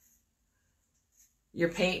 Your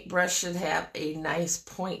paintbrush should have a nice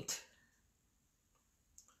point.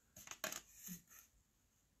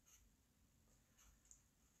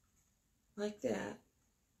 Like that.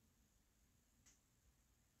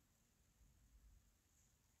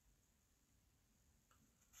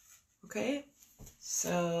 Okay,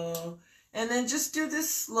 so, and then just do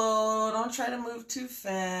this slow. Don't try to move too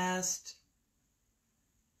fast.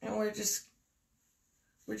 And we're just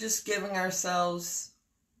giving ourselves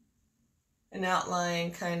an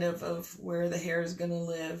outline kind of where the hair is going to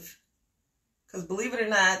live. Because believe it or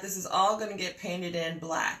not, this is all going to get painted in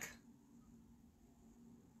black.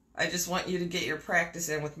 I just want you to get your practice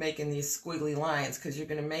in with making these squiggly lines because you're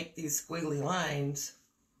going to make these squiggly lines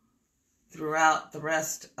throughout the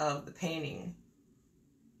rest of the painting.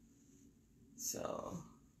 So,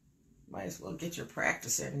 might as well get your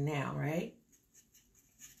practice in now, right?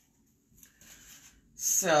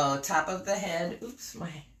 So, top of the head, oops,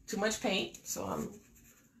 too much paint, so I'm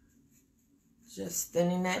just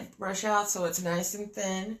thinning that brush out so it's nice and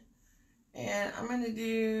thin. And I'm going to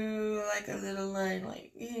do like a little line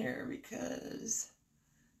like here because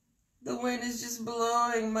the wind is just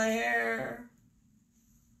blowing my hair.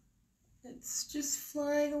 It's just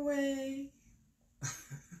flying away.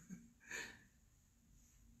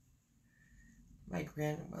 My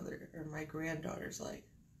grandmother or my granddaughter's like,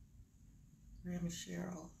 Grandma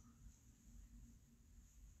Cheryl.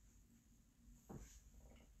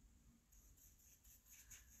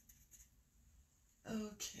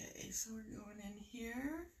 Okay, so we're going in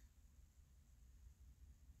here.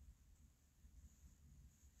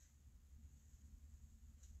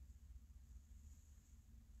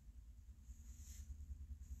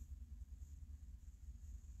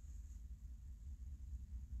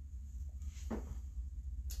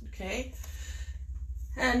 Okay,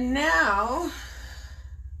 And now,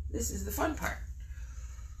 this is the fun part.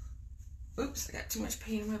 Oops, I got too much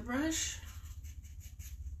paint in my brush.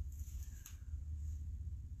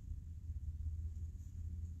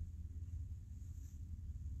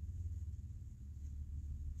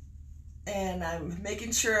 And I'm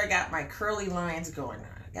making sure I got my curly lines going on.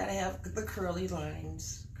 I gotta have the curly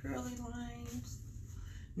lines. Curly lines.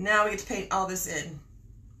 Now we get to paint all this in.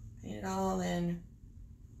 Paint it all in.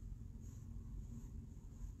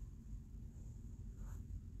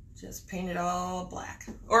 Just paint it all black.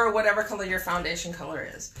 Or whatever color your foundation color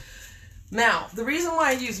is. Now, the reason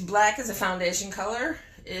why I use black as a foundation color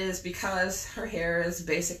is because her hair is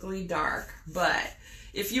basically dark. But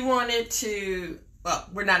if you wanted to... Well,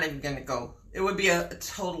 we're not even going to go. It would be a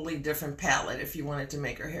totally different palette if you wanted to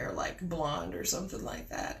make her hair like blonde or something like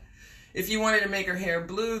that. If you wanted to make her hair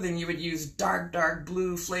blue, then you would use dark, dark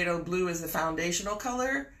blue, Play-Doh blue as the foundational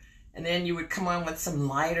color. And then you would come on with some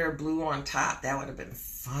lighter blue on top. That would have been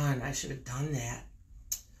fun. I should have done that.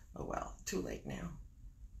 Oh well, too late now.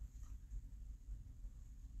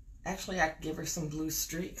 Actually, I could give her some blue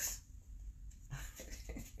streaks.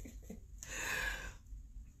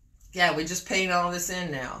 Yeah, we just paint all this in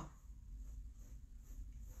now.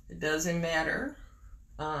 It doesn't matter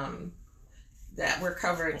that we're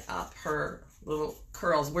covering up her little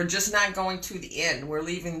curls. We're just not going to the end. We're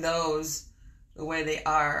leaving those the way they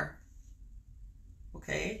are.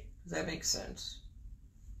 Okay, does that make sense?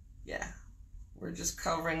 Yeah, we're just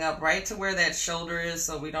covering up right to where that shoulder is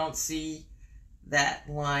so we don't see that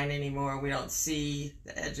line anymore. We don't see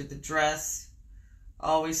the edge of the dress.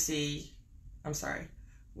 All we see, I'm sorry.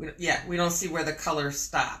 We don't see where the color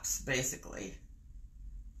stops, basically.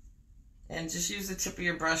 And just use the tip of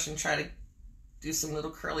your brush and try to do some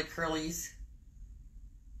little curly curlies.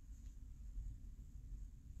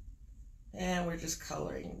 And we're just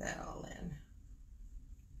coloring that all in.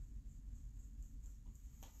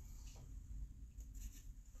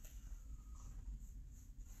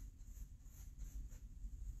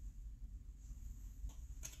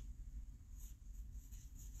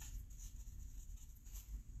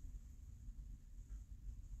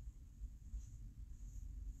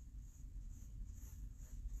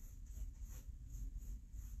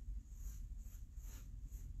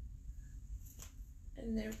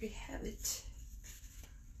 And there we have it.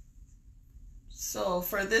 So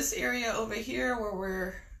for this area over here where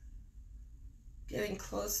we're getting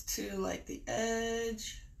close to like the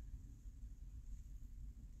edge,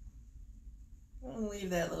 I'm gonna leave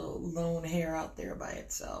that little lone hair out there by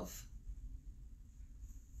itself.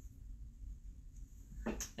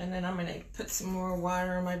 And then I'm gonna put some more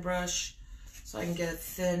water on my brush so I can get a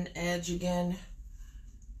thin edge again.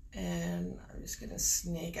 And I'm just gonna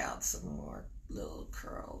snake out some more little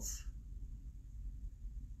curls.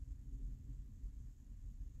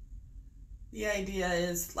 The idea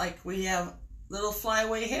is like we have little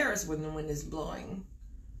flyaway hairs when the wind is blowing.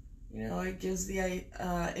 You know, it gives the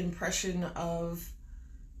impression of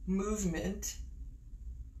movement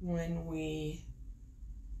when we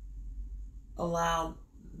allow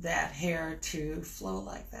that hair to flow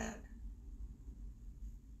like that.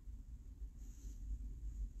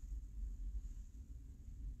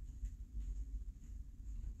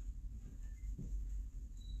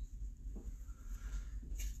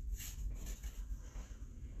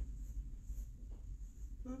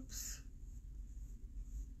 Oops.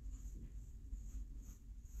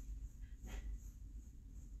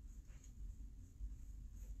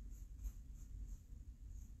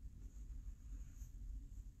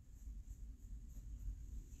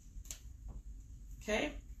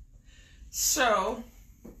 Okay, so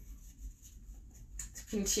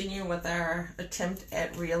to continue with our attempt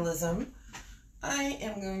at realism, I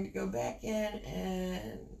am going to go back in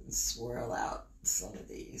and swirl out some of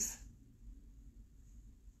these.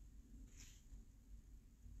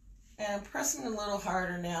 And I'm pressing a little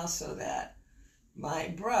harder now so that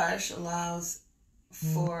my brush allows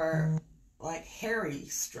for like hairy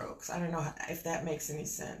strokes. I don't know if that makes any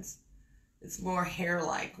sense. It's more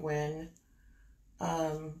hair-like when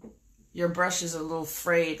your brush is a little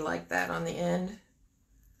frayed like that on the end.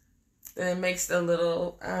 Then it makes the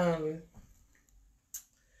little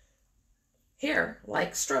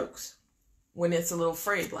hair-like strokes when it's a little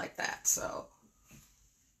frayed like that. So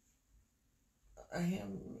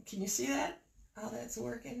can you see that? How that's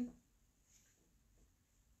working?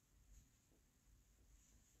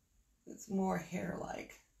 It's more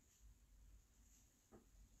hair-like.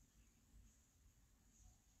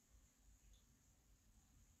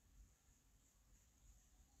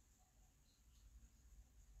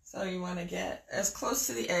 So you want to get as close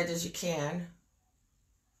to the edge as you can.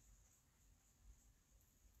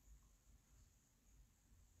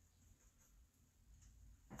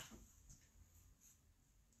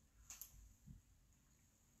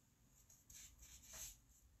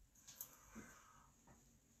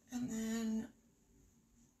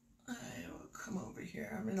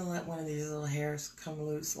 Here, I'm gonna let one of these little hairs come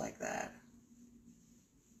loose like that.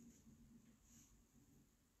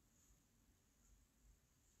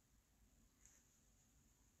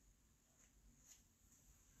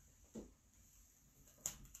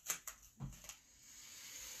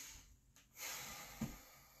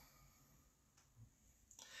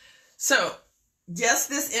 So, yes,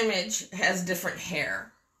 this image has different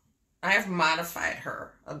hair. I have modified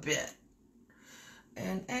her a bit.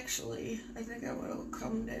 And actually, I think I will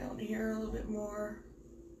come down here a little bit more.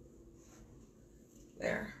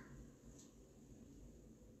 There.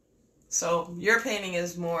 So, your painting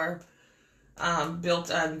is more built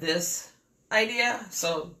on this idea.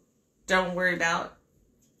 So, don't worry about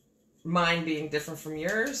mine being different from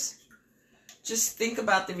yours. Just think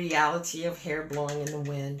about the reality of hair blowing in the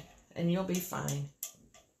wind, and you'll be fine.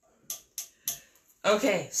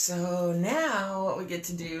 Okay, so now what we get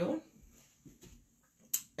to do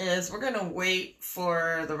is we're going to wait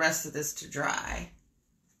for the rest of this to dry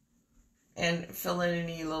and fill in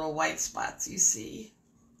any little white spots you see.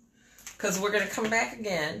 Because we're going to come back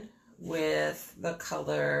again with the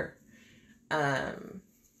color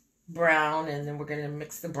brown, and then we're going to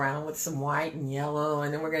mix the brown with some white and yellow,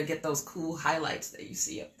 and then we're going to get those cool highlights that you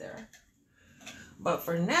see up there. But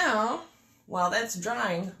for now, while that's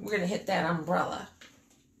drying, we're going to hit that umbrella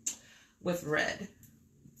with red.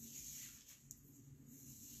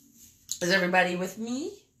 Is everybody with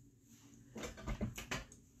me?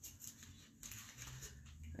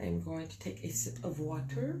 I'm going to take a sip of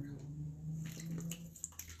water.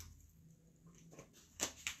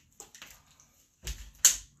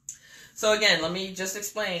 So again, let me just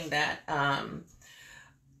explain that,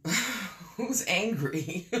 who's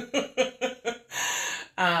angry?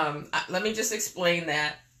 Let me just explain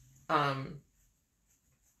that,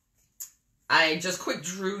 I just quick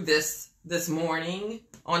drew this morning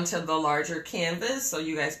onto the larger canvas so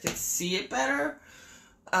you guys could see it better.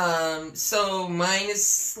 So mine is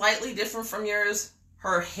slightly different from yours.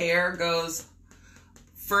 Her hair goes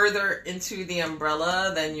further into the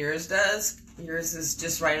umbrella than yours does. Yours is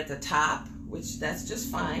just right at the top, which that's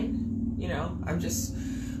just fine. You know, I'm just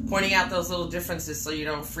pointing out those little differences so you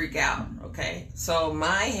don't freak out, okay? So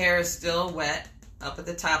my hair is still wet up at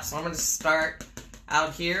the top, so I'm going to start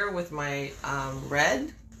out here with my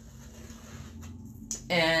red.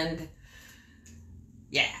 And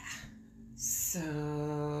yeah,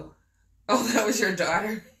 so, oh, that was your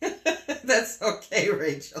daughter? That's okay,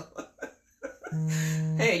 Rachel.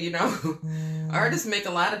 Hey, you know, artists make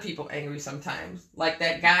a lot of people angry sometimes. Like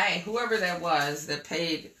that guy, whoever that was, that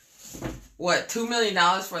paid, what, $2 million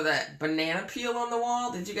for that banana peel on the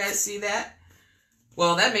wall? Did you guys see that?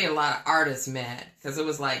 Well, that made a lot of artists mad, because it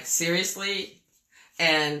was like, seriously?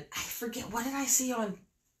 And I forget, what did I see on...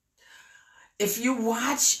 If you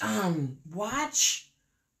watch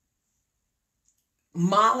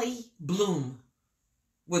Molly Bloom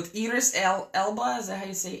with Idris Elba, is that how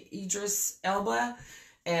you say Idris Elba?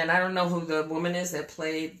 And I don't know who the woman is that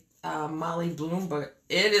played Molly Bloom, but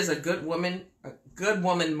it is a good woman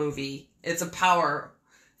movie. It's a power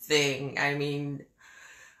thing. I mean,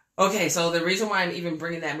 okay, so the reason why I'm even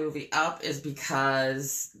bringing that movie up is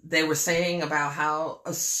because they were saying about how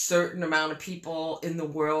a certain amount of people in the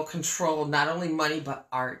world control not only money, but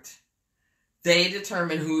art. They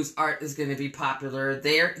determine whose art is going to be popular.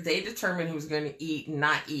 They determine who's going to eat and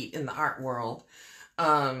not eat in the art world.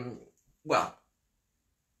 Well,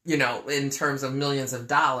 you know, in terms of millions of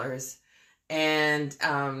dollars. And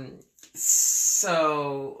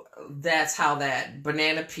so that's how that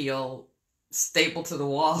banana peel stapled to the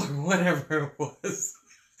wall or whatever it was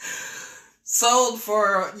sold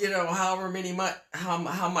for, you know, however many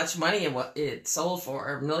how much money it sold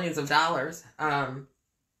for, millions of dollars.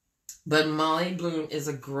 But Molly Bloom is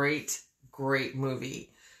a great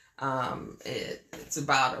movie. It's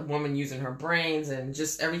about a woman using her brains and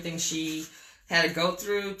just everything she had to go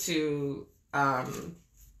through to,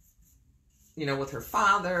 you know, with her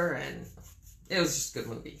father, and it was just a good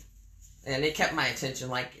movie. And it kept my attention.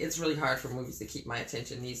 Like, it's really hard for movies to keep my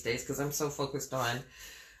attention these days because I'm so focused on,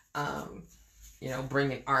 you know,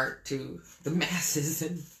 bringing art to the masses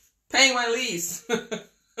and paying my lease.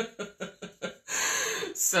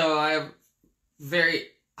 So I'm very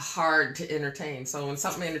hard to entertain. So when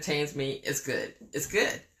something entertains me, it's good. It's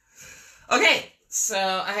good. Okay, so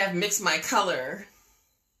I have mixed my color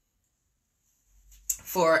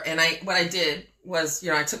what I did was,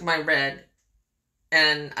 you know, I took my red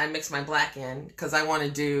and I mixed my black in because I want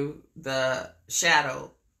to do the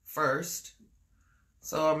shadow first.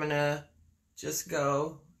 So I'm going to just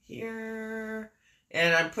go here.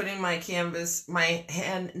 And I'm putting my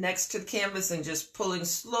hand next to the canvas and just pulling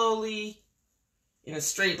slowly in a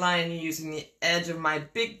straight line using the edge of my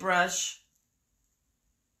big brush.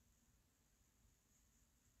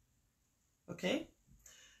 Okay.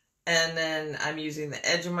 And then I'm using the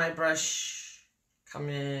edge of my brush, come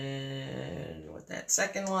in with that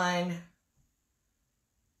second line.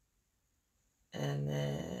 And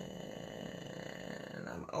then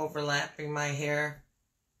I'm overlapping my hair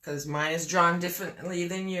because mine is drawn differently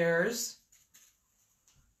than yours.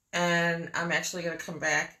 And I'm actually going to come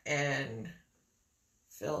back and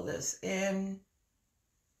fill this in.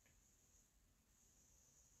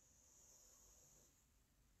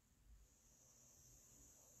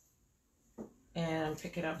 And I'm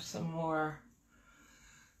picking up some more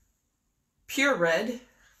pure red.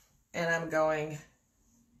 And I'm going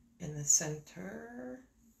in the center.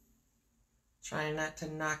 Trying not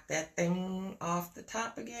to knock that thing off the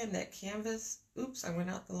top again, that canvas. Oops, I went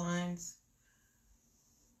out the lines.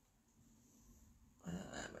 I'm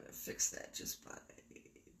going to fix that just by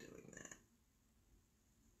doing that.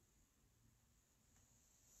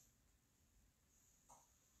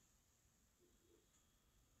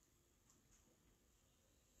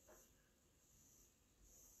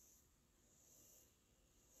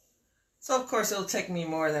 So of course it'll take me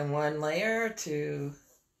more than one layer to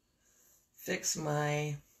fix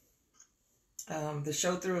my the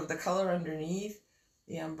show through of the color underneath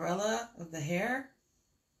the umbrella of the hair.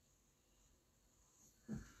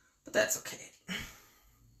 But that's okay.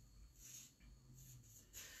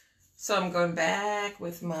 So I'm going back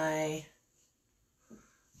with my,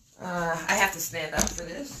 I have to stand up for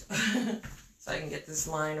this so I can get this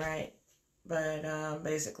line right. But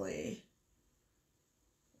basically,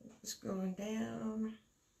 just going down.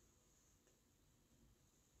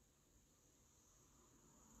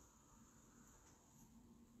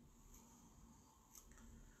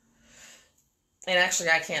 And actually,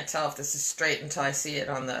 I can't tell if this is straight until I see it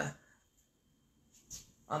on the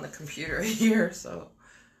computer here, so,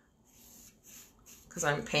 because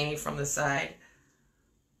I'm painting from the side.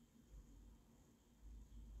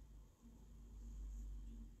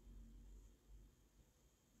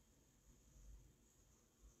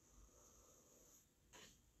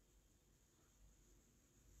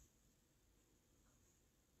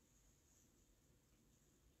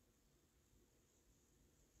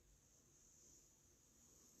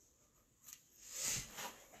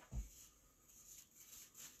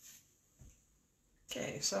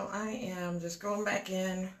 Okay, so I am just going back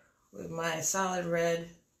in with my solid red.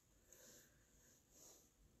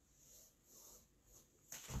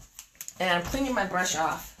 And I'm cleaning my brush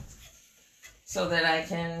off so that I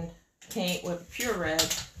can paint with pure red.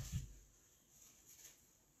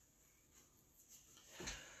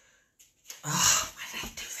 Oh, why did I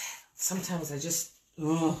do that? Sometimes I just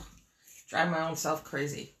drive my own self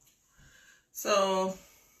crazy. So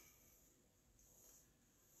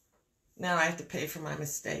now I have to pay for my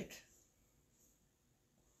mistake.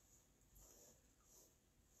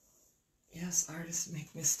 Yes, artists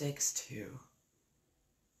make mistakes too.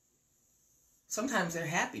 Sometimes they're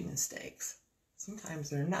happy mistakes.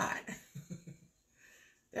 Sometimes they're not.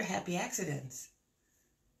 They're happy accidents.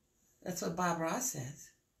 That's what Bob Ross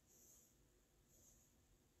says.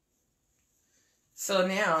 So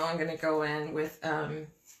now I'm going to go in with, I'm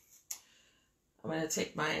going to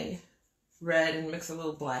take my red and mix a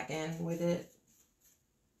little black in with it.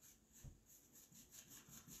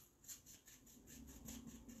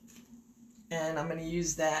 And I'm going to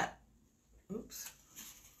use that, oops.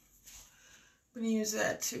 I'm going to use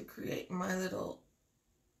that to create my little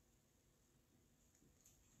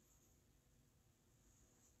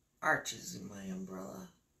arches in my umbrella.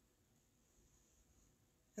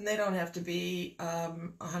 And they don't have to be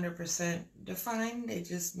 100% defined. They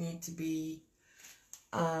just need to be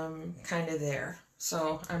kind of there.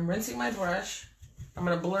 So I'm rinsing my brush. I'm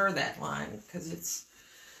going to blur that line because it's,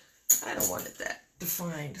 I don't want it that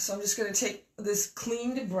defined. So I'm just going to take this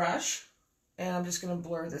cleaned brush and I'm just going to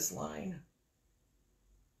blur this line.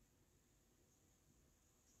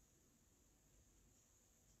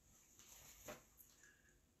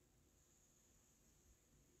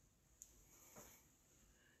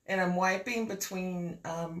 And I'm wiping between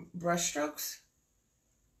brush strokes.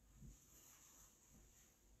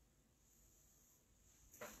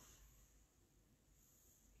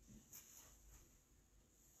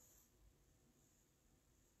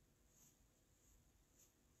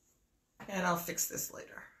 And I'll fix this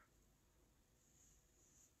later.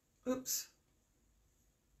 Oops.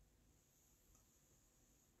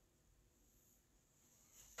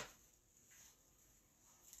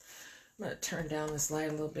 I'm going to turn down this light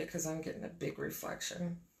a little bit because I'm getting a big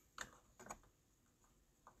reflection.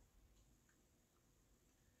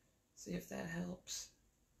 See if that helps.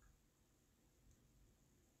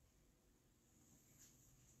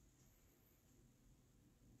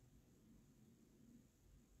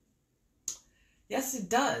 Yes, it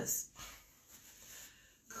does.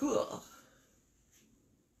 Cool.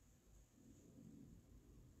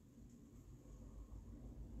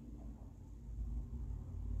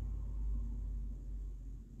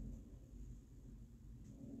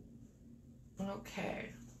 Okay,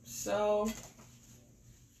 so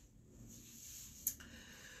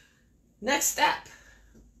next step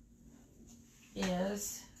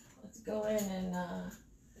is let's go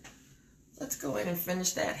in and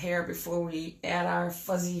finish that hair before we add our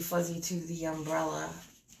fuzzy to the umbrella.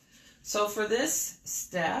 So for this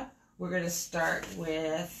step, we're going to start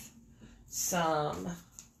with some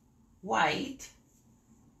white.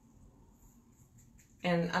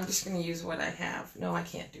 And I'm just going to use what I have. No, I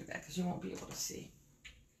can't do that because you won't be able to see.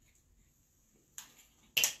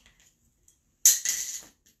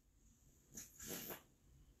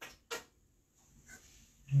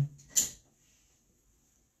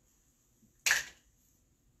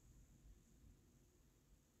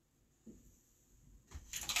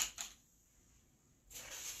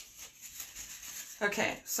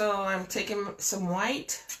 Okay, so I'm taking some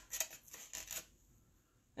white,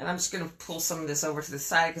 and I'm just going to pull some of this over to the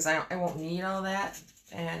side because I won't need all that,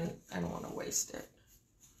 and I don't want to waste it.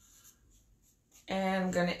 And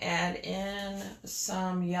I'm going to add in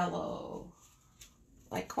some yellow,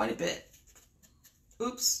 like quite a bit.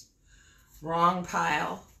 Oops, wrong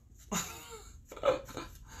pile.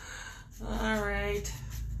 All right,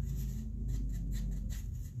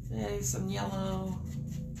 adding some yellow.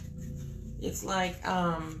 It's like,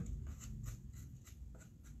 I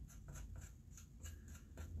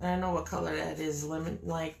don't know what color that is, lemon,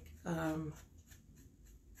 like,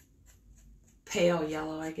 pale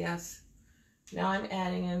yellow, I guess. Now I'm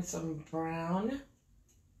adding in some brown.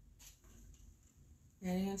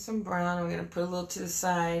 Adding in some brown. I'm going to put a little to the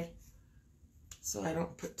side so I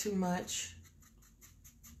don't put too much.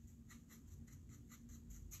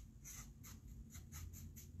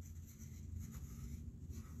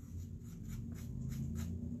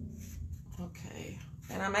 Okay,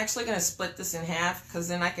 and I'm actually going to split this in half because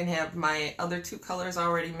then I can have my other two colors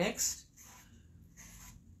already mixed.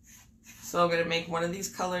 So I'm going to make one of these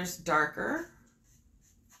colors darker.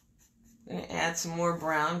 I'm going to add some more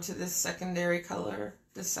brown to this secondary color,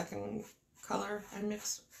 this second color I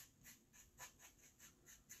mixed.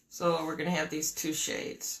 So we're going to have these two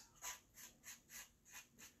shades.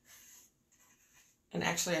 And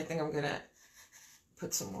actually I think I'm going to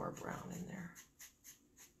put some more brown in there.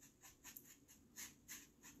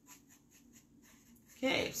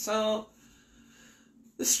 Okay, so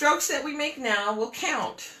the strokes that we make now will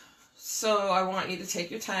count. So I want you to take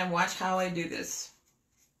your time, watch how I do this.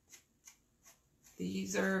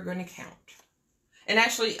 These are going to count. And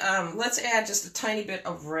actually, let's add just a tiny bit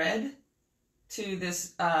of red to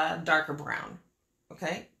this darker brown.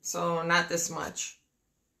 Okay, so not this much,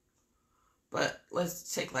 but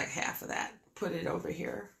let's take like half of that, put it over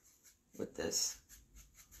here with this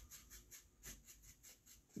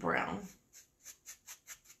brown.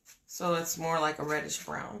 So it's more like a reddish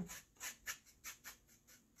brown.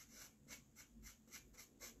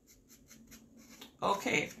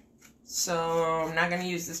 Okay, so I'm not going to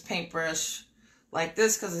use this paintbrush like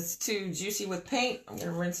this because it's too juicy with paint. I'm going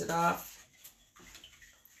to rinse it off.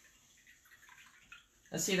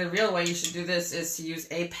 Now see, the real way you should do this is to use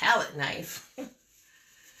a palette knife.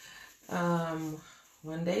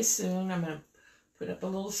 One day soon I'm going to put up a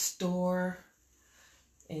little store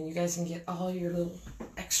and you guys can get all your little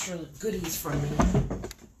extra goodies from me.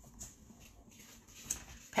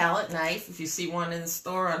 Palette knife, if you see one in the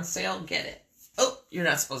store on sale, get it. Oh, you're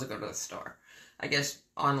not supposed to go to the store. I guess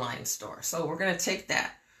online store. So we're going to take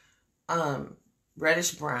that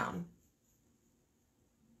reddish brown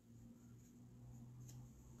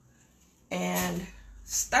and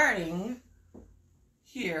starting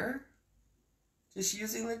here, just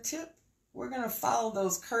using the tip, we're going to follow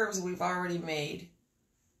those curves we've already made.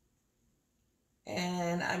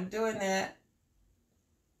 And I'm doing that.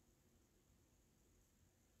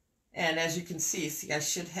 And as you can see, I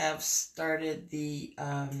should have started the,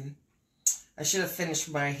 I should have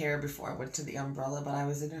finished my hair before I went to the umbrella, but I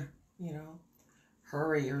was in a,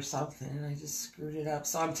 hurry or something, and I just screwed it up.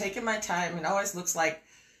 So I'm taking my time. It always looks like,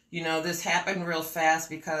 this happened real fast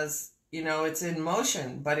because, it's in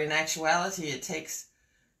motion, but in actuality, it takes,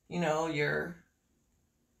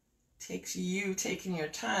 takes you taking your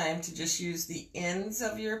time to just use the ends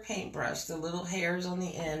of your paintbrush, the little hairs on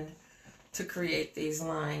the end, to create these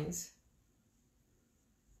lines.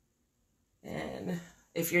 And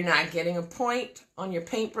If you're not getting a point on your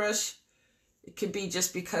paintbrush, it could be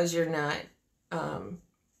just because you're not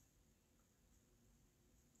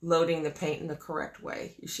loading the paint in the correct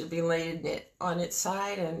way. You should be laying it on its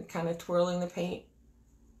side and kind of twirling the paint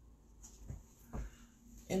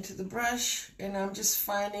into the brush. And I'm just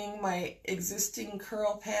finding my existing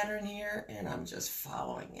curl pattern here, and I'm just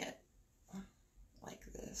following it like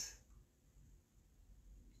this.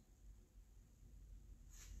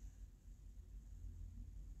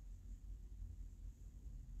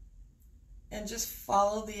 And just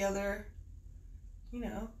follow the other,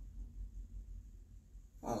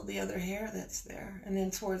 follow the other hair that's there. And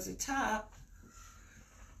then towards the top,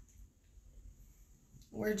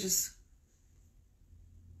 we're just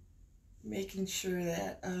making sure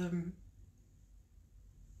that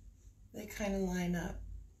they kind of line up.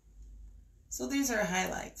 So these are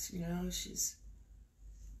highlights,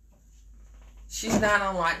 she's not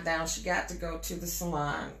on lockdown. She got to go to the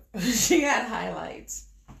salon. She got highlights.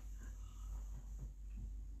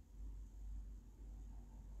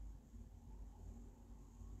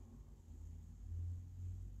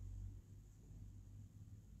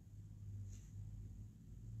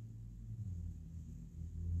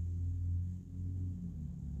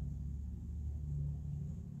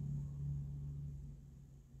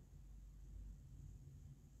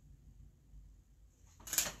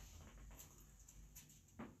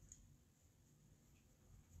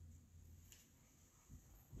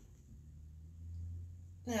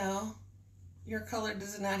 Now, your color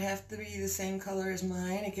does not have to be the same color as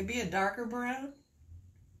mine. It could be a darker brown.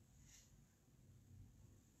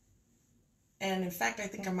 And in fact, I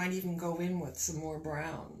think I might even go in with some more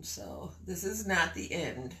brown. So this is not the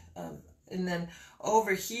end of, and then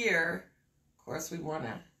over here, of course, we want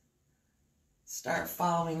to start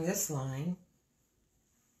following this line.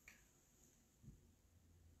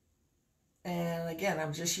 And again,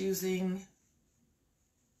 I'm just using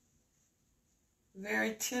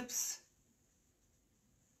very tips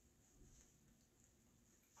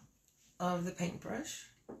of the paintbrush.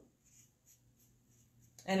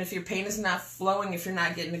 And if your paint is not flowing, if you're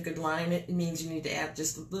not getting a good line, it means you need to add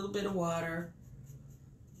just a little bit of water.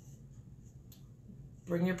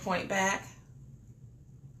 Bring your point back.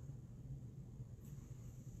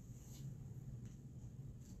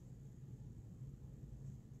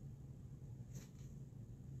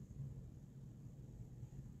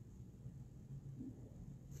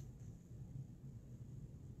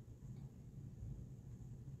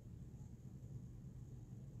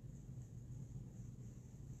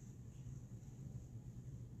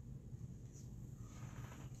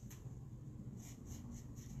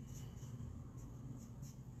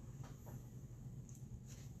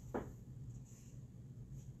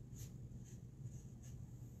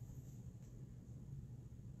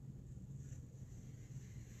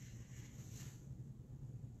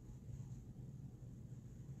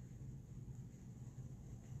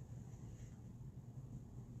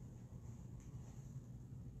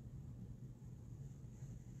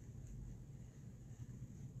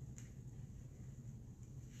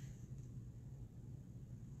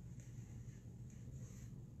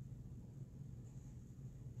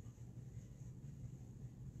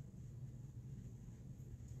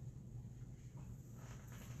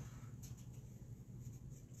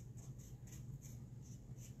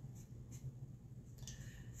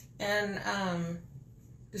 And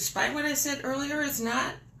despite what I said earlier, it's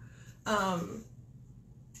not a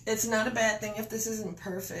bad thing if this isn't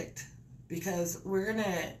perfect, because we're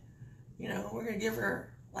gonna give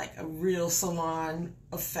her like a real salon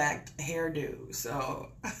effect hairdo. So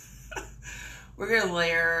we're gonna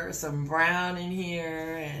layer some brown in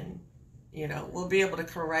here, and we'll be able to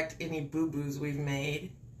correct any boo-boos we've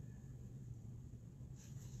made.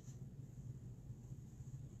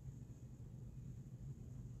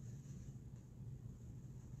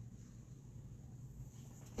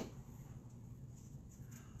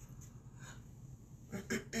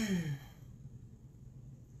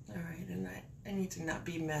 Alright, and I need to not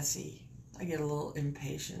be messy. I get a little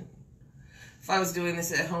impatient. If I was doing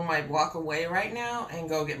this at home, I'd walk away right now and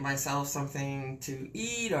go get myself something to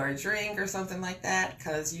eat or a drink or something like that,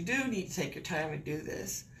 because you do need to take your time to do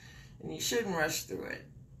this, and you shouldn't rush through it.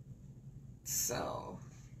 So,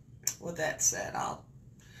 with that said, I'll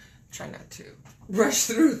try not to rush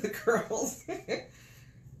through the curls.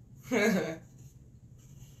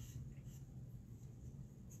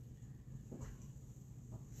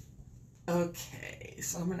 Okay,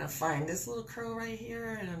 so I'm going to find this little curl right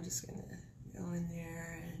here, and I'm just going to go in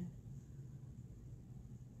there and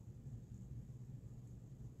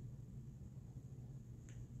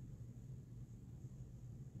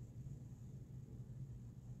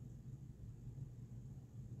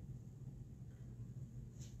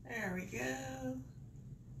There we go.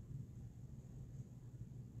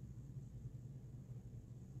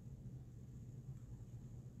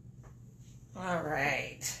 All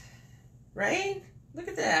right. Right? Look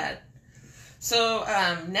at that. So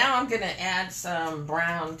now I'm going to add some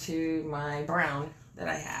brown to my brown that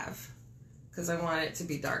I have because I want it to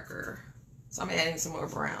be darker. So I'm adding some more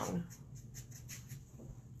brown.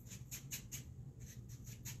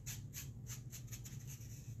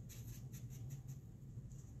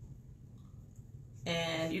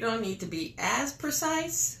 And you don't need to be as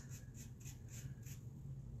precise,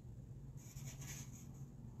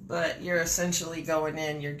 but you're essentially going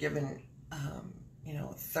in, you're giving, you know,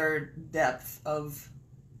 a third depth of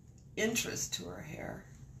interest to her hair.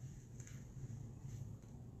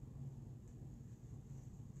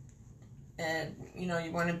 And, you know,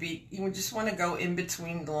 you just want to go in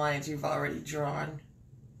between the lines you've already drawn.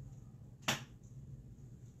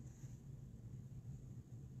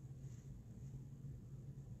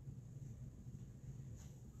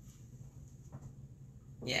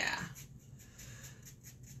 Yeah.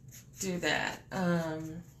 Do that.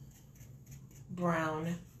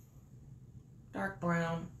 Brown. Dark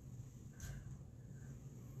brown.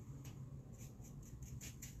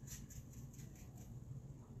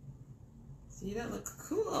 See, that looks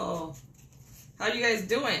cool. How you guys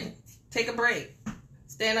doing? Take a break.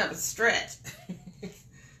 Stand up and stretch.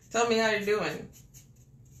 Tell me how you're doing.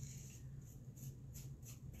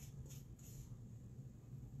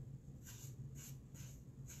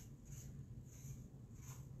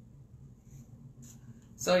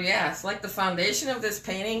 So yeah, it's like the foundation of this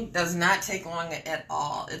painting does not take long at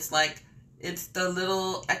all. It's like, it's the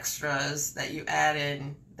little extras that you add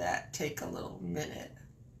in that take a little minute.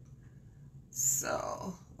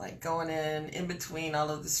 So, like going in between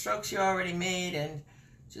all of the strokes you already made and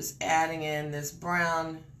just adding in this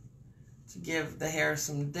brown to give the hair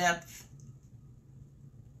some depth.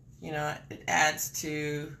 You know, it adds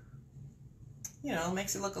to, you know,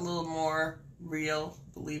 makes it look a little more real,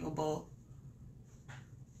 believable.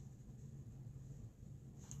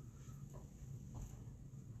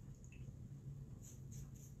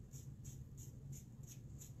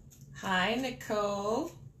 Hi,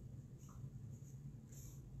 Nicole.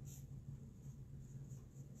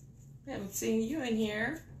 I haven't seen you in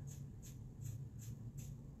here.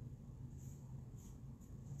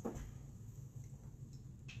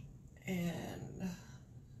 And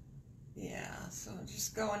yeah, so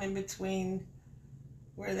just going in between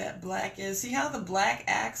where that black is. See how the black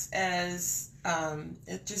acts as,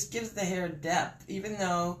 it just gives the hair depth, even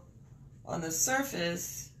though on the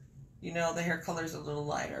surface, you know, the hair color is a little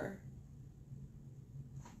lighter.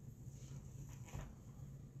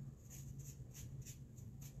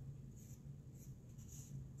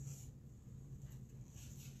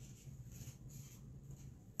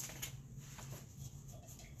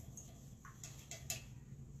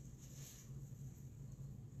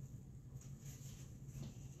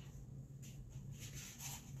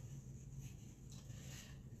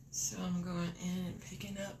 So I'm going in and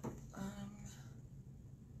picking up, got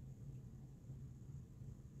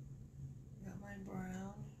my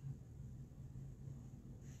brown.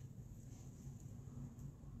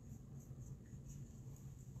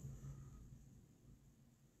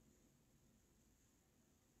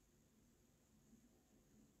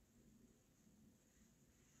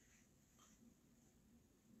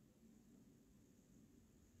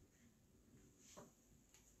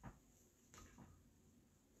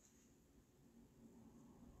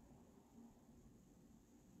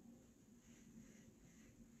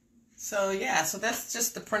 So yeah, so that's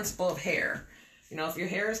just the principle of hair. You know, if your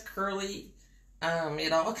hair is curly,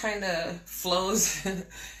 it all kind of flows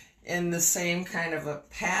in the same kind of a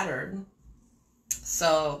pattern.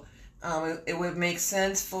 So it would make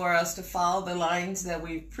sense for us to follow the lines that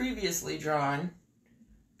we've previously drawn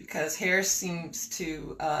because hair seems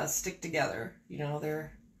to stick together. You know,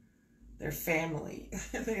 they're family.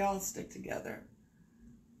 They all stick together.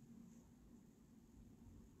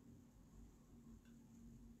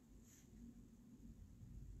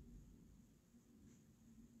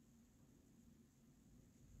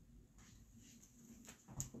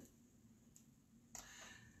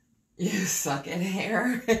 You suck at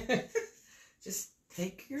hair. Just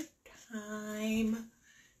take your time.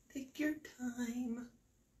 Take your time.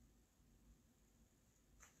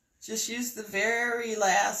 Just use the very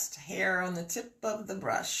last hair on the tip of the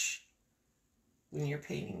brush when you're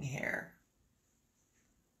painting hair.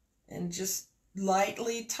 And just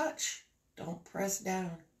lightly touch. Don't press down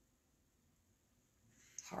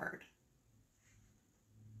hard.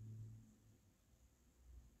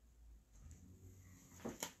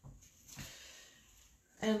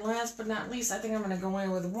 And last but not least, I think I'm going to go in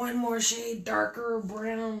with one more shade darker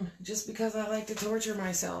brown just because I like to torture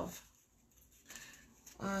myself.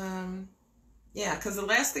 Yeah, because the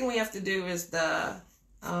last thing we have to do is the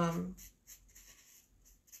our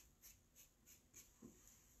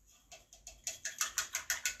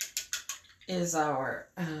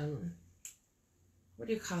what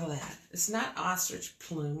do you call that? It's not ostrich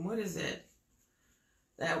plume. What is it?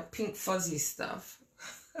 That pink fuzzy stuff.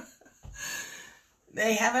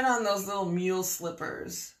 They have it on those little mule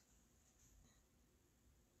slippers.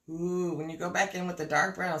 Ooh, when you go back in with the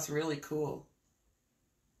dark brown, it's really cool.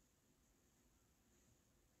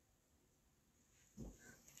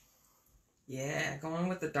 Yeah, going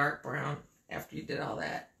with the dark brown after you did all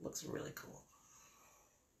that looks really cool.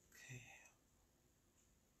 Okay.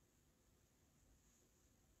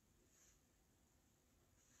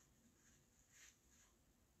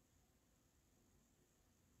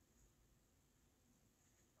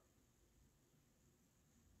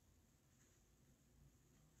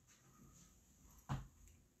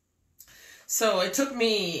 So it took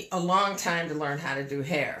me a long time to learn how to do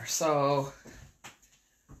hair. So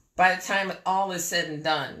by the time all is said and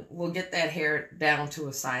done, we'll get that hair down to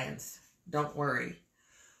a science. Don't worry.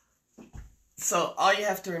 So all you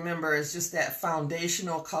have to remember is just that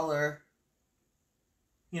foundational color.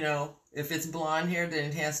 You know, if it's blonde hair, then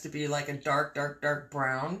it has to be like a dark, dark, dark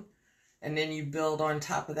brown. And then you build on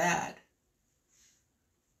top of that.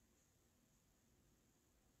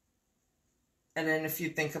 And then if you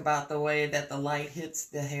think about the way that the light hits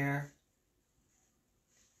the hair,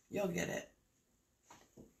 you'll get it.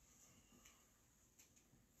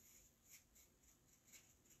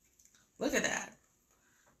 Look at that.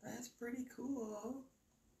 That's pretty cool.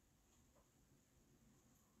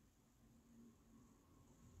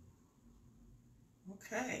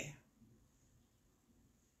 Okay.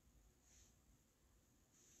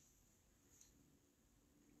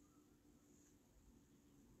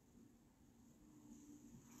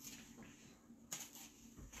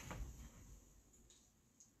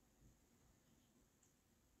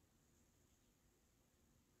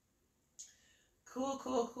 Cool,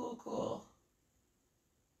 cool, cool, cool.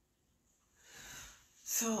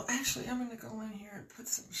 So actually, I'm going to go in here and put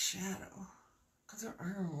some shadow because her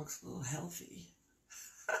arm looks a little healthy.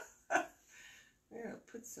 I'm going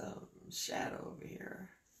to put some shadow over here.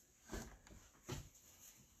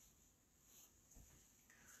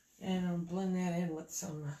 And I'll blend that in with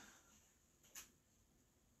some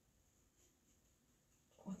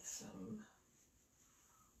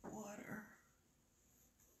water.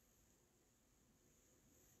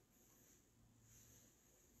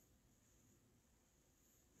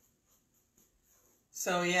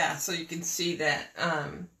 So yeah, so you can see that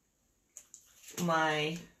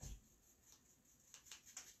my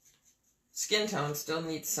skin tone still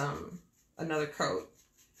needs another coat.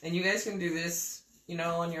 And you guys can do this, you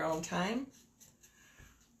know, on your own time.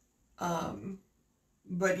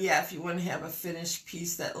 But yeah, if you want to have a finished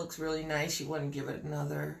piece that looks really nice, you want to give it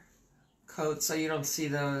another coat so you don't see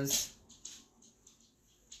those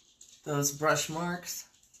brush marks.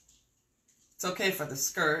 It's okay for the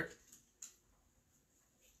skirt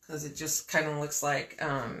because it just kind of looks like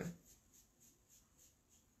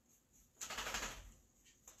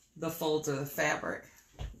the folds of the fabric.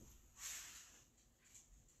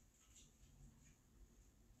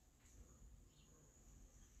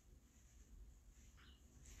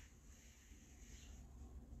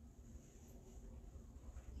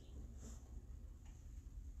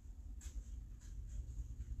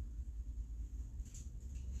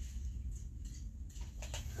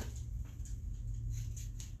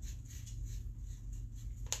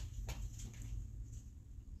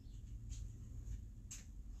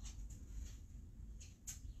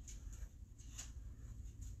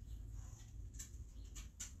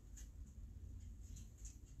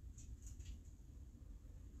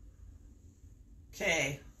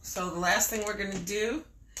 Okay, so the last thing we're going to do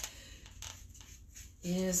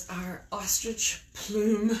is our ostrich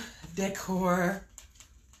plume decor.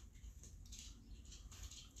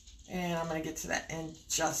 And I'm going to get to that in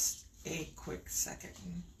just a quick second.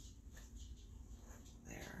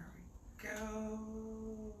 There we go.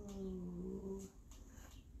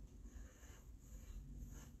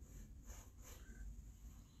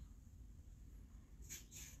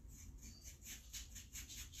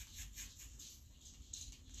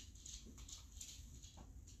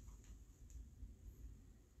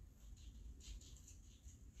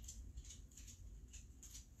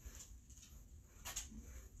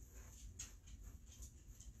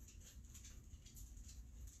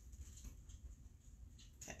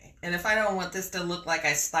 And if I don't want this to look like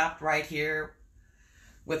I stopped right here,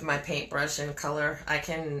 with my paintbrush and color, I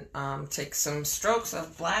can take some strokes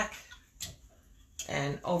of black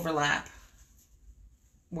and overlap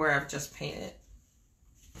where I've just painted,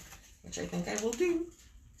 which I think I will do.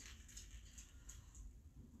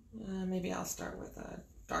 Maybe I'll start with a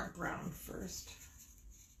dark brown first.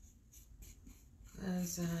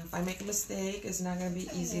 Because if I make a mistake, it's not going to be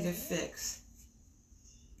easy to fix.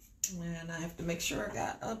 And I have to make sure I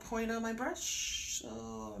got a point on my brush.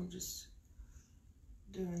 So I'm just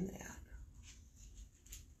doing that.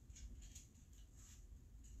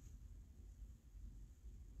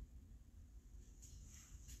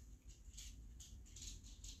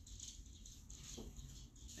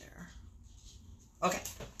 There. Okay.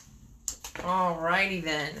 Alrighty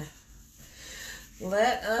then.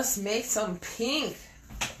 Let us make some pink.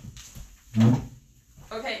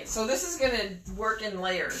 Okay, so this is going to work in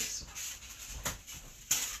layers.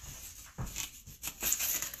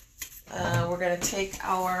 We're going to take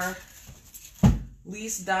our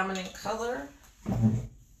least dominant color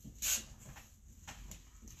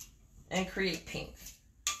and create pink.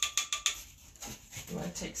 I'm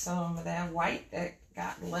going to take some of that white that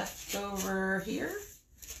got left over here.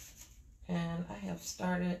 And I have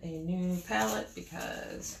started a new palette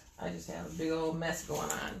because I just have a big old mess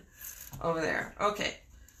going on over there. Okay,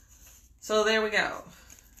 so there we go.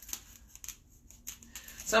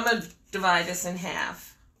 So I'm going to divide this in half.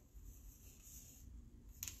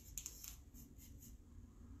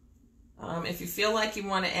 If you feel like you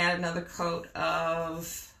want to add another coat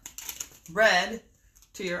of red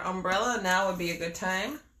to your umbrella, now would be a good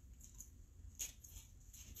time.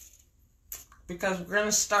 Because we're going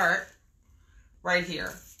to start right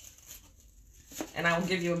here. And I will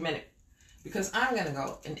give you a minute. Because I'm going to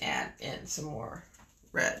go and add in some more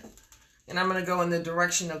red. And I'm going to go in the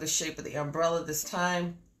direction of the shape of the umbrella this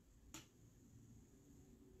time.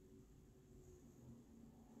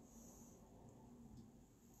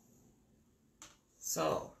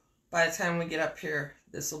 So by the time we get up here,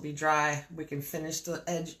 this will be dry. We can finish the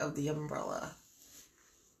edge of the umbrella.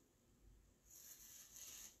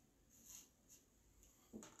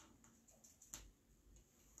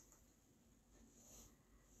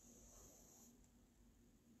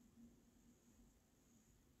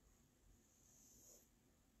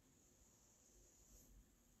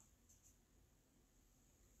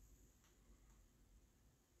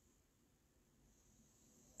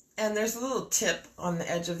 And there's a little tip on the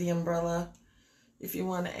edge of the umbrella if you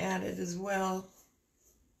want to add it as well.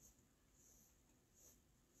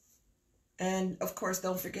 And of course,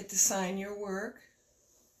 don't forget to sign your work.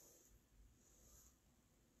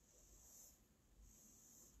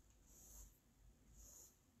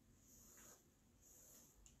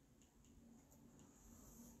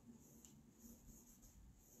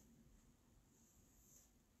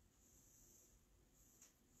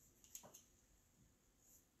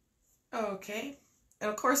 Okay, and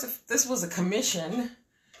of course, if this was a commission,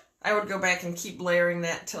 I would go back and keep layering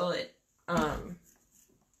that till it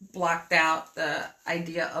blocked out the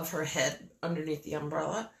idea of her head underneath the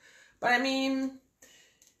umbrella. But I mean,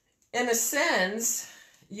 in a sense,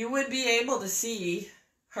 you would be able to see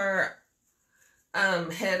her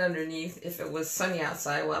head underneath if it was sunny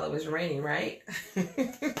outside while it was raining, right?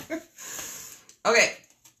 Okay.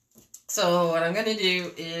 So what I'm going to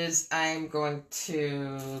do is I'm going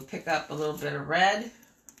to pick up a little bit of red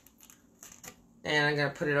and I'm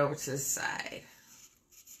going to put it over to the side.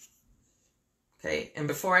 Okay, and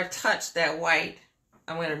before I touch that white,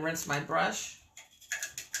 I'm going to rinse my brush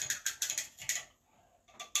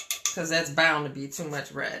because that's bound to be too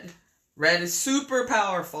much red. Red is super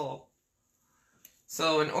powerful.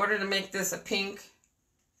 So in order to make this a pink,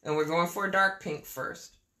 and we're going for a dark pink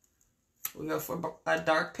first. We go for a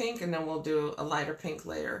dark pink and then we'll do a lighter pink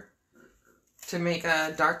later. To make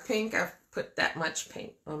a dark pink, I've put that much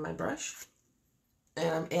paint on my brush. And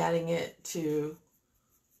I'm adding it to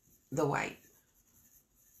the white.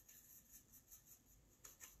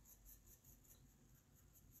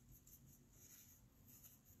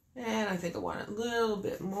 And I think I want a little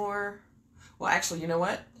bit more. Well, actually, you know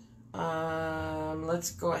what?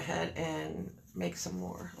 Let's go ahead and make some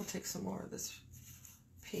more. I'll take some more of this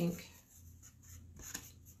pink.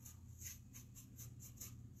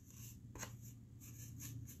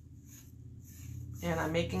 And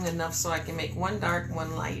I'm making enough so I can make one dark,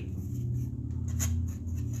 one light.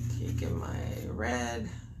 Taking my red,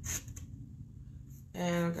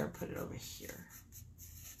 and I'm going to put it over here.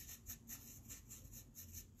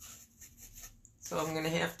 So I'm going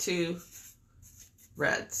to have two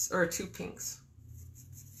reds, or two pinks.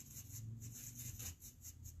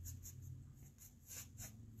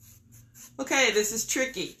 Okay, this is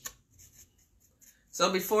tricky.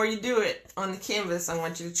 So before you do it on the canvas, I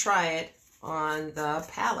want you to try it on the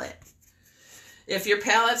palette. If your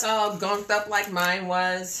palette's all gunked up like mine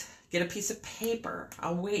was, get a piece of paper.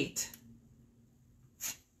 I'll wait.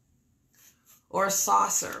 Or a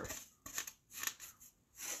saucer.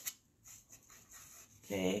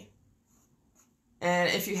 Okay. And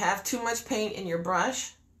if you have too much paint in your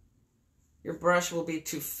brush will be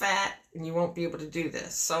too fat and you won't be able to do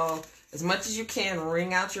this. So as much as you can,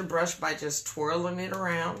 wring out your brush by just twirling it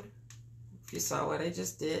around. If you saw what I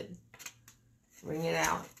just did, wring it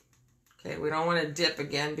out. Okay, we don't want to dip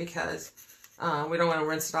again because we don't want to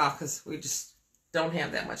rinse it off because we just don't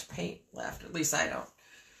have that much paint left. At least I don't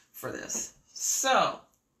for this. So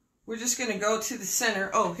we're just going to go to the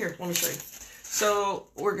center. Oh, here, let me show you. So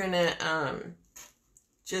we're going to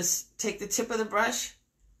just take the tip of the brush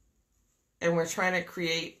and we're trying to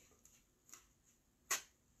create,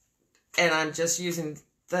 and I'm just using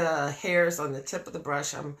the hairs on the tip of the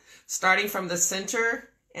brush. I'm starting from the center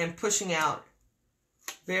and pushing out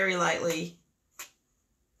very lightly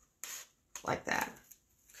like that.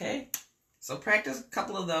 Okay, so practice a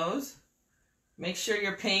couple of those. Make sure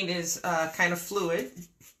your paint is kind of fluid.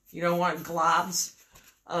 You don't want globs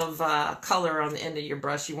of color on the end of your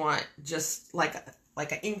brush. You want just like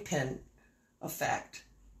an ink pen effect.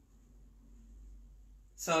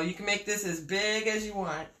 So you can make this as big as you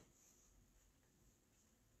want.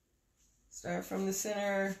 Start from the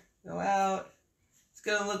center, go out. It's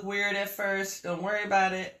gonna look weird at first. Don't worry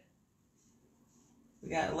about it. We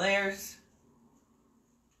got layers.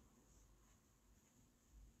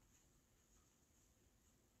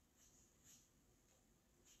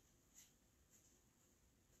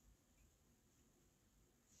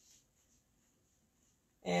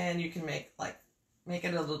 And you can make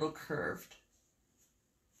it a little curved.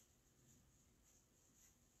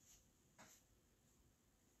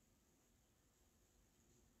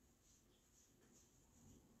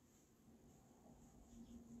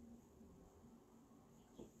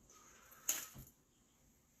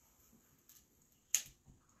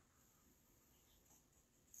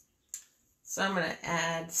 So I'm going to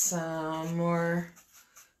add some more.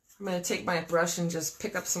 I'm going to take my brush and just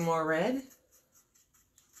pick up some more red.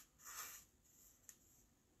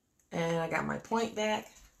 And I got my point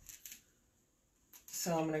back.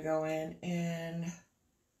 So I'm going to go in and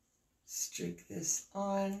streak this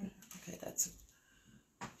on. Okay, that's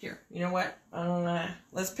here. You know what?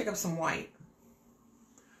 Let's pick up some white.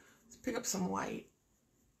 Let's pick up some white.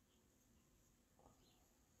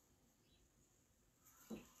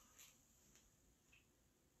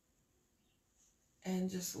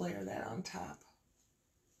 And just layer that on top.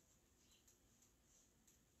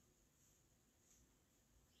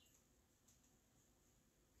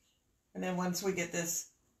 And then once we get this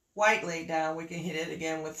white laid down, we can hit it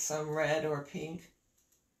again with some red or pink.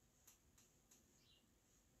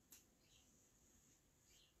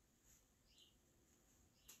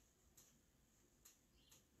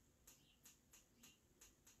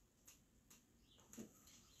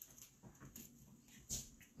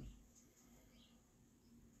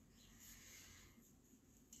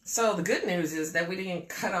 So the good news is that we didn't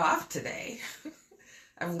cut off today.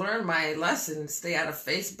 I've learned my lesson, stay out of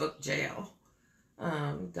Facebook jail.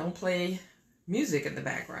 Don't play music in the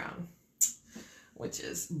background, which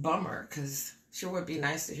is a bummer because sure would be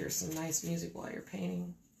nice to hear some nice music while you're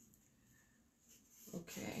painting.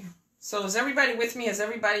 Okay, so is everybody with me? Has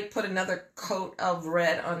everybody put another coat of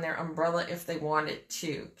red on their umbrella if they wanted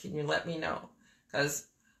to? Can you let me know? Because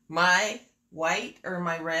my white or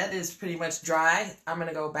my red is pretty much dry. I'm going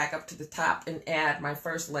to go back up to the top and add my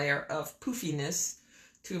first layer of poofiness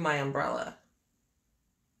to my umbrella.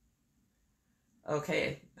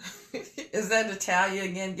 Okay. Is that Natalia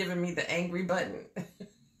again giving me the angry button?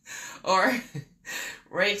 Or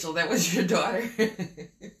Rachel, that was your daughter. She's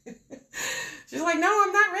like, no,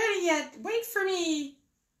 I'm not ready yet. Wait for me.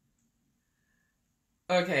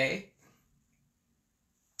 Okay.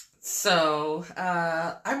 So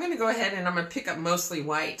I'm going to go ahead and I'm going to pick up mostly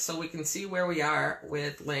white so we can see where we are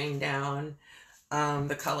with laying down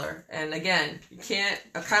the color. And again, you can't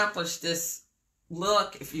accomplish this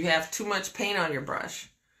look if you have too much paint on your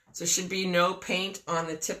brush. So there should be no paint on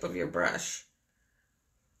the tip of your brush.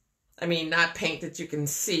 I mean, not paint that you can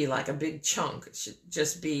see like a big chunk. It should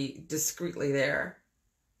just be discreetly there.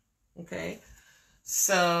 Okay.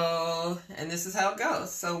 So, and this is how it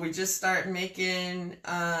goes. So we just start making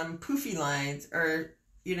poofy lines, or,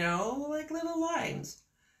 you know, like little lines.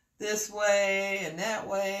 This way, and that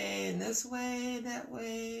way, and this way, and that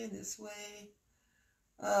way, and this way.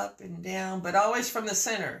 Up and down, but always from the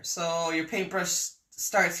center. So your paintbrush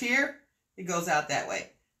starts here, it goes out that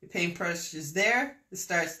way. The paintbrush is there. It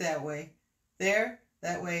starts that way. There,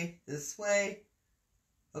 that way, this way.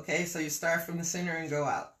 Okay, so you start from the center and go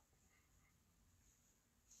out.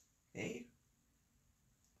 Okay.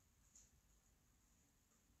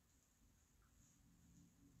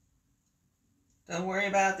 Don't worry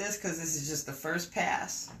about this because this is just the first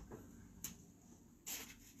pass.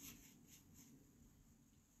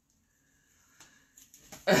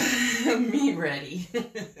 Me ready.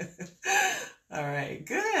 All right,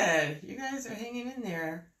 good. You guys are hanging in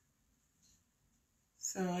there.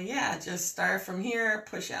 So yeah, just start from here,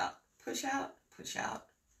 push out, push out, push out,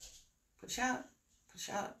 push out, push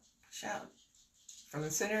out, push out. From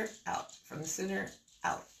the center, out, from the center,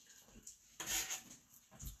 out.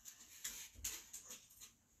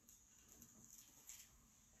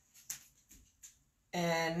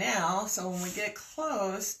 And now, so when we get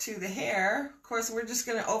close to the hair, of course, we're just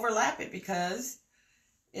going to overlap it because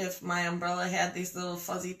if my umbrella had these little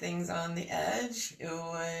fuzzy things on the edge, it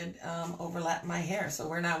would overlap my hair. So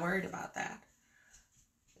we're not worried about that.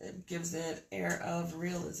 It gives it air of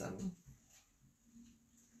realism.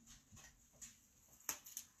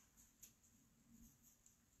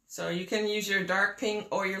 So you can use your dark pink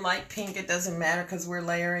or your light pink. It doesn't matter because we're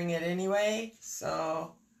layering it anyway.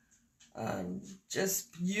 So just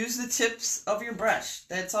use the tips of your brush.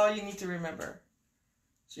 That's all you need to remember.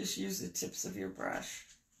 Just use the tips of your brush.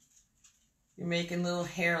 You're making little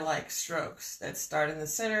hair-like strokes that start in the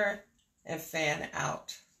center and fan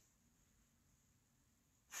out.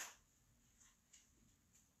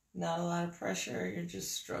 Not a lot of pressure, you're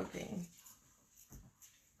just stroking.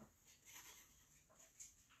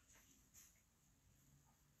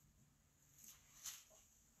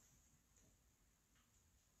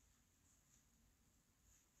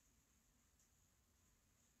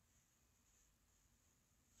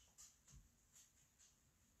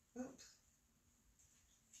 Oops.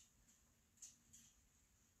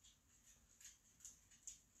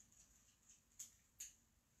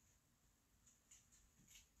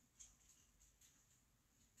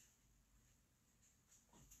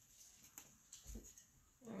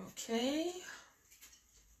 Okay.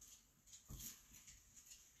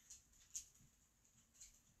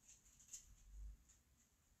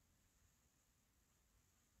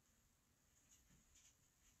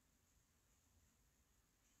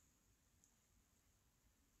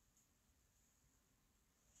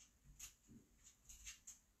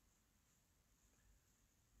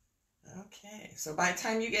 Okay, so by the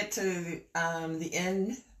time you get to the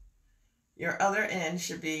end, your other end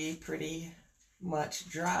should be pretty much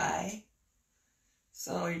dry.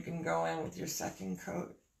 So you can go in with your second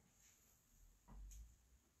coat.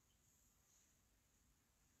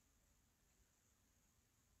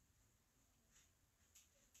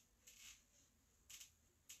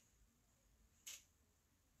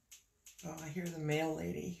 Oh, I hear the mail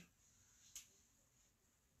lady.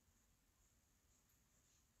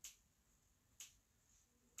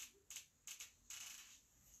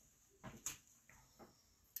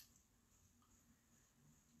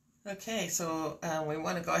 Okay, so we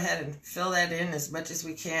want to go ahead and fill that in as much as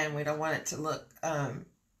we can. We don't want it to look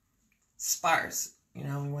sparse. You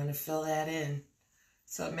know, we want to fill that in.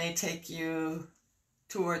 So it may take you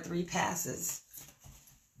 2 or 3 passes.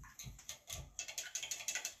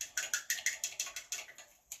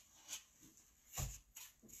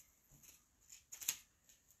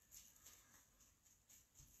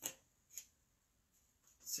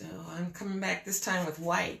 So I'm coming back this time with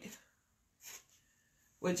white,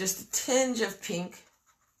 with just a tinge of pink.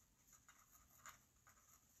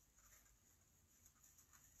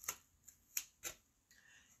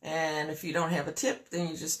 And if you don't have a tip, then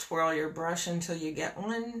you just twirl your brush until you get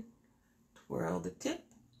one. Twirl the tip.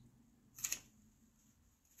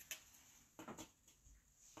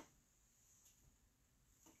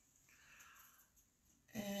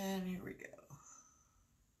 And here we go.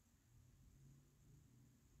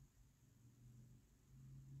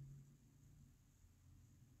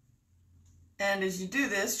 And as you do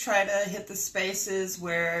this, try to hit the spaces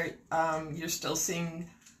where you're still seeing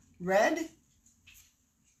red.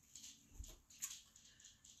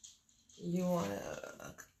 You want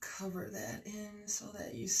to cover that in so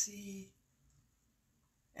that you see.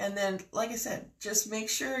 And then, like I said, just make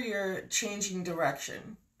sure you're changing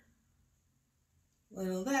direction. A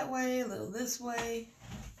little that way, a little this way,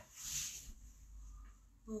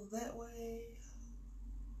 a little that way.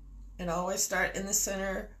 And always start in the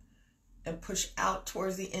center and push out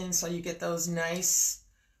towards the end so you get those nice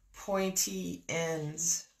pointy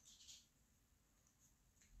ends.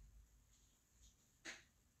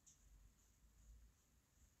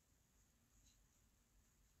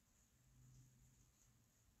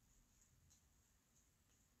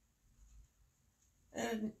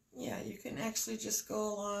 And yeah, you can actually just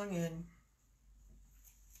go along and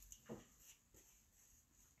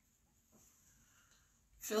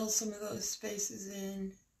fill some of those spaces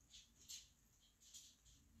in.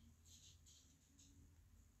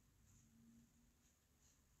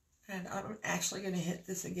 And I'm actually going to hit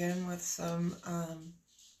this again with some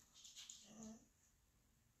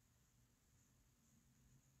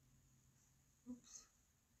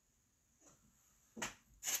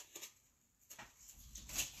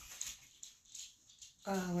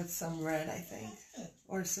with some red, I think,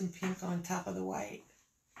 or some pink on top of the white.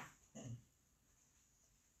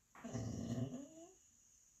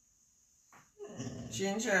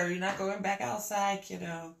 Ginger, you're not going back outside,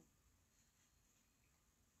 kiddo.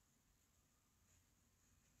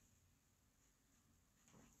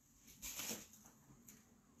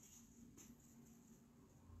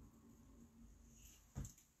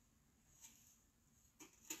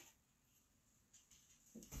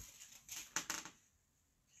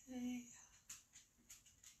 Okay.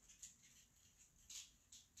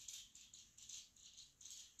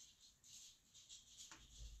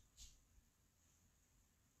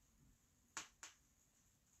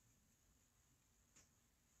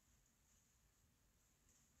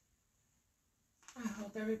 I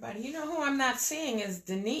hope everybody, you know who I'm not seeing is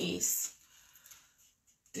Denise.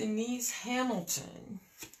 Denise Hamilton.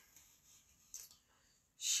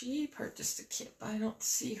 She purchased a kit, but I don't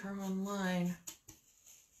see her online.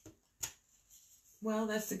 Well,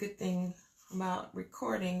 that's the good thing about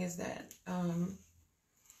recording is that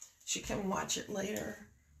she can watch it later.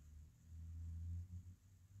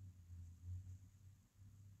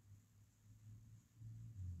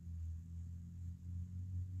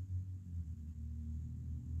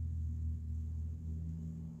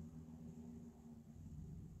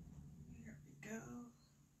 There we go.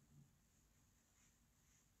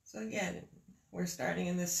 So again, we're starting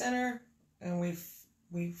in the center, and we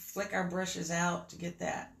flick our brushes out to get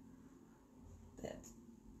that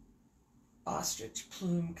ostrich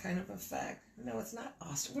plume kind of effect. No, it's not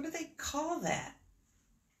ostrich. What do they call that?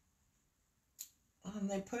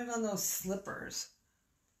 They put it on those slippers.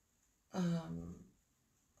 What do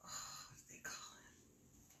they call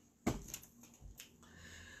it?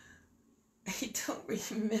 I don't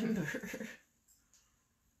remember.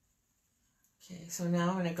 Okay, so now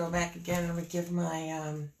I'm going to go back again. I'm going to give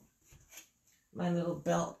my my little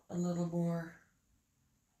belt a little more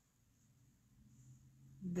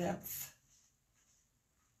depth.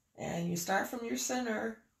 And you start from your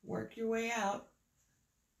center, work your way out.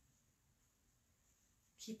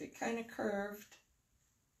 Keep it kind of curved.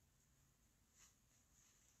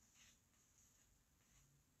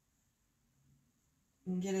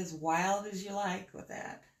 You can get as wild as you like with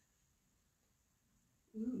that.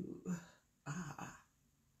 Ooh, ah.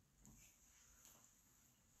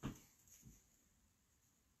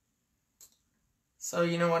 So,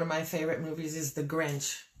 you know, one of my favorite movies is The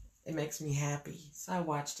Grinch. It makes me happy. So I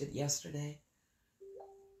watched it yesterday.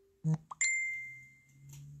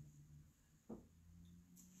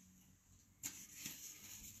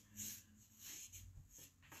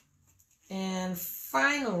 And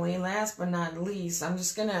finally, last but not least, I'm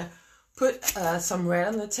just going to put some red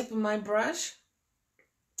on the tip of my brush.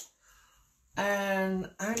 And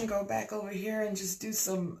I'm going to go back over here and just do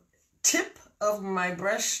some tip of my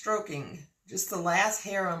brush stroking. Just the last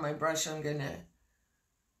hair on my brush, I'm going to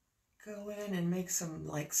go in and make some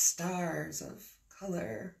like stars of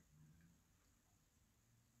color.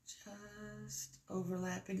 Just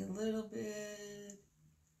overlapping a little bit.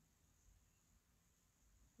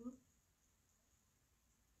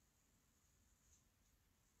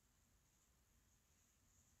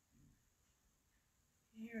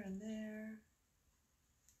 Here and there.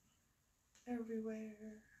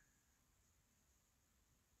 Everywhere.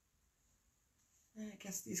 I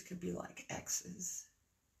guess these could be like X's.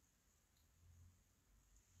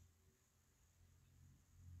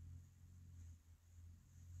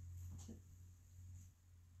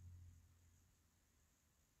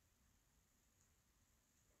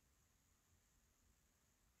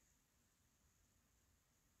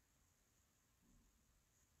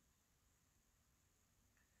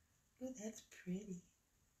 Oh, that's pretty.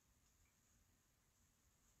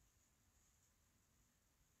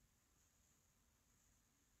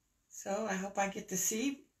 So I hope I get to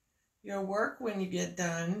see your work when you get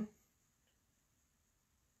done.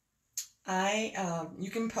 You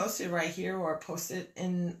can post it right here or post it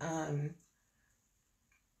in on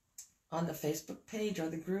the Facebook page or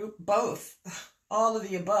the group. Both. All of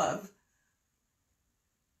the above.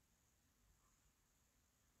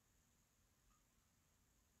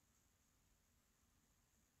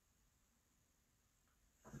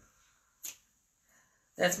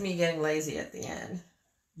 That's me getting lazy at the end.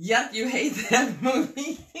 Yep, you hate that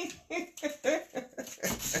movie.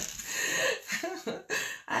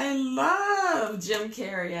 I love Jim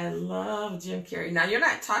Carrey. I love Jim Carrey. Now, you're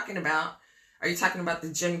not talking about, are you talking about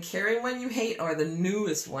the Jim Carrey one you hate or the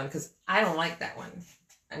newest one? Because I don't like that one.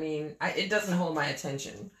 I mean, it doesn't hold my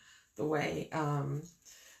attention the way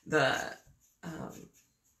the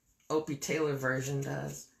Opie Taylor version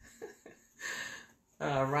does.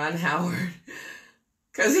 Ron Howard.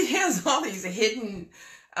 Because he has all these hidden,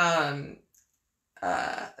 adult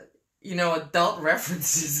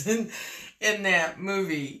references in that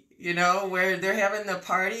movie, where they're having the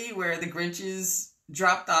party where the Grinches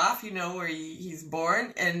dropped off, where he's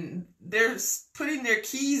born, and they're putting their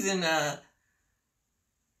keys in a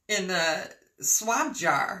swab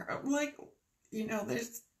jar. I'm like,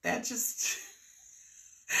 there's that just...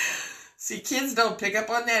 See, kids don't pick up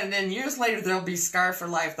on that, and then years later they'll be scarred for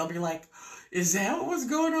life. They'll be like, is that what was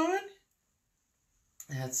going on?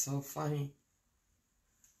 That's so funny.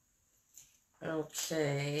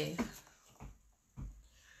 Okay.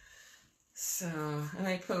 So, and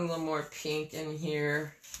I put a little more pink in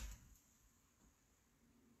here.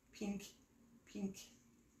 Pink.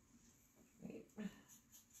 Wait.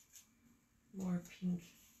 More pink.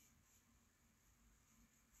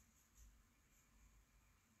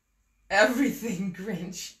 Everything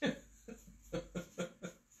Grinch.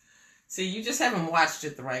 See, you just haven't watched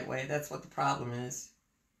it the right way. That's what the problem is.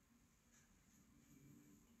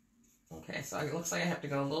 Okay, so it looks like I have to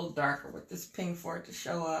go a little darker with this pink for it to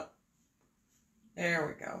show up. There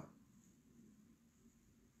we go.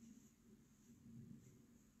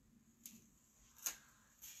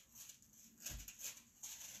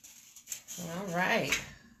 All right.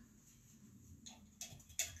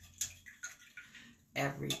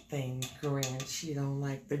 Everything Grinch. You don't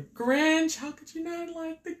like the Grinch? How could you not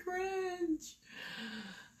like the Grinch?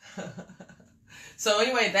 So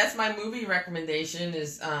anyway, that's my movie recommendation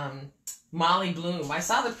is Molly Bloom. I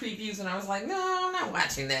saw the previews and I was like, no, I'm not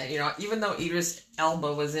watching that. Even though Idris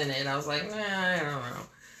Elba was in it, I was like, nah, I don't know.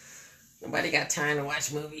 Nobody got time to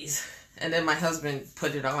watch movies. And then my husband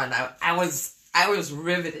put it on. I was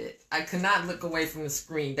riveted. I could not look away from the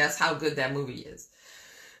screen. That's how good that movie is.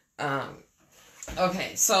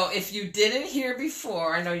 Okay, so if you didn't hear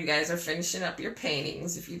before, I know you guys are finishing up your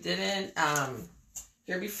paintings. If you didn't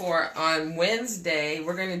hear before, on Wednesday,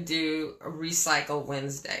 we're going to do a Recycle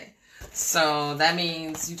Wednesday. So that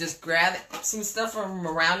means you just grab some stuff from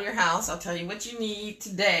around your house. I'll tell you what you need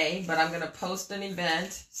today, but I'm going to post an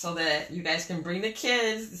event so that you guys can bring the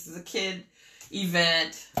kids. This is a kid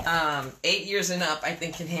event. 8 years and up, I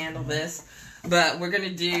think, can handle this. But we're going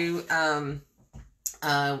to do...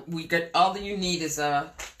 all that you need is some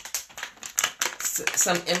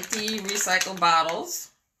empty recycled bottles,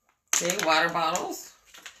 okay, water bottles,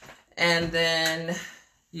 and then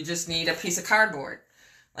you just need a piece of cardboard.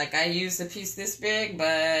 Like I used a piece this big,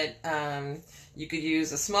 but you could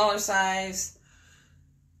use a smaller size.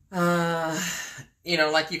 Like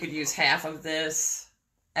you could use half of this,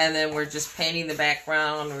 and then we're just painting the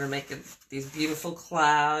background. We're making these beautiful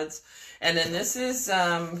clouds, and then this is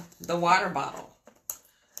the water bottle.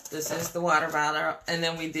 This is the water bottle, and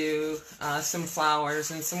then we do some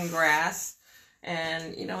flowers and some grass,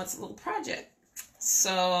 and, it's a little project.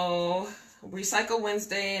 So, Recycle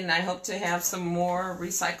Wednesday, and I hope to have some more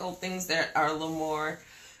recycled things that are a little more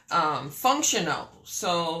functional.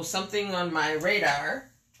 So, something on my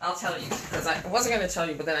radar, I'll tell you, because I wasn't going to tell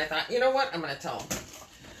you, but then I thought, you know what, I'm going to tell them.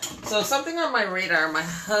 So, something on my radar, my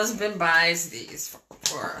husband buys these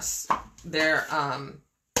for us.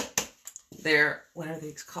 They're, what are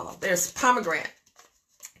these called? There's pomegranate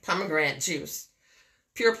juice.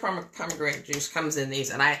 Pure pomegranate juice comes in these.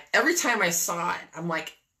 And every time I saw it, I'm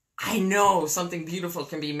like, I know something beautiful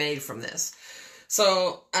can be made from this.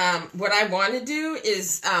 So, what I want to do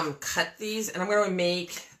is cut these, and I'm going to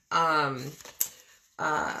make,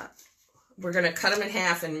 we're going to cut them in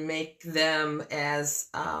half and make them as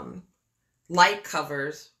light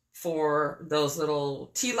covers for those little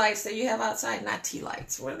tea lights that you have outside. Not tea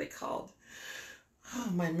lights. What are they called? Oh,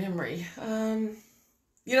 my memory.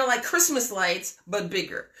 Like Christmas lights, but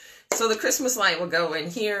bigger. So the Christmas light will go in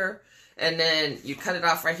here, and then you cut it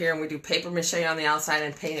off right here, and we do paper mache on the outside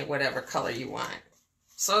and paint it whatever color you want.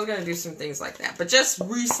 So I was going to do some things like that. But just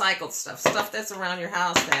recycled stuff that's around your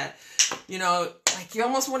house that, like you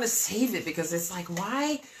almost want to save it, because it's like,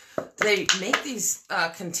 why they make these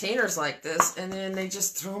containers like this, and then they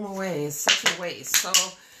just throw them away. It's such a waste. So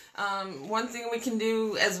one thing we can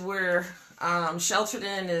do as we're sheltered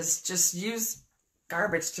in is just use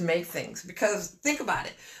garbage to make things. Because think about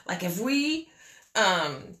it, like if we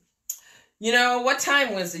You know, what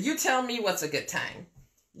time was it? You tell me what's a good time.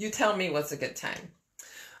 You tell me what's a good time.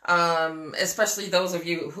 Especially those of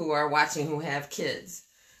you who are watching who have kids.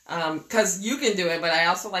 Because you can do it, but I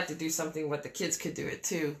also like to do something where the kids could do it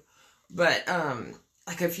too. But,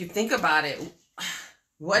 like, if you think about it,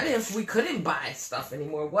 what if we couldn't buy stuff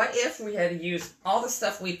anymore? What if we had to use all the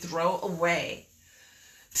stuff we throw away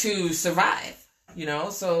to survive? You know,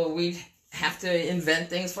 so we'd have to invent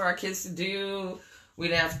things for our kids to do.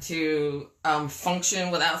 We'd have to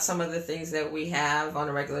function without some of the things that we have on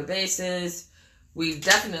a regular basis. We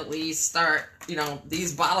definitely start, you know,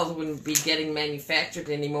 these bottles wouldn't be getting manufactured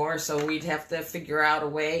anymore, so we'd have to figure out a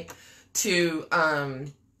way to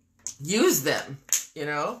use them, you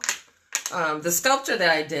know. The sculpture that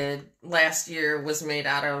I did last year was made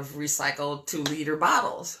out of recycled 2-liter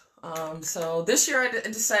bottles. So this year I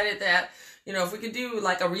decided that, you know, if we could do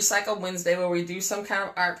like a Recycle Wednesday where we do some kind of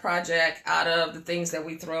art project out of the things that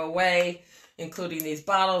we throw away, including these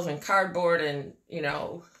bottles and cardboard and, you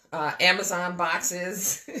know, Amazon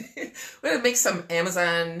boxes. We're going to make some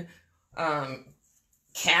Amazon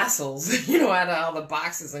castles, you know, out of all the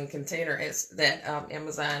boxes and containers that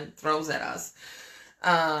Amazon throws at us.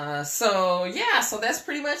 So yeah, so that's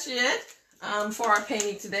pretty much it for our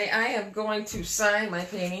painting today. I am going to sign my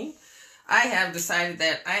painting. I have decided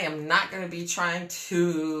that I am not going to be trying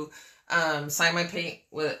to sign my painting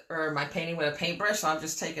with a paintbrush. So I'm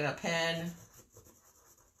just taking a pen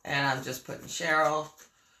and I'm just putting Cheryl.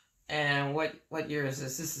 And what year is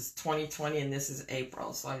this? This is 2020 and this is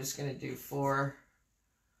April. So I'm just going to do for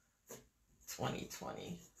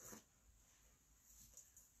 2020.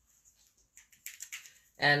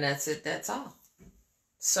 And that's it. That's all.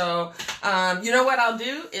 So, you know what I'll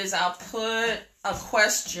do is I'll put a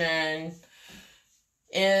question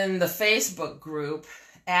in the Facebook group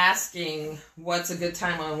asking what's a good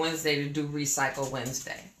time on Wednesday to do Recycle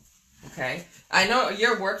Wednesday. Okay. I know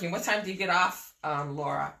you're working. What time do you get off,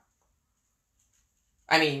 Laura?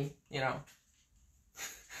 I mean, you know,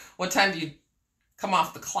 what time do you come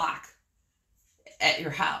off the clock at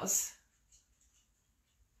your house?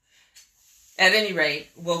 At any rate,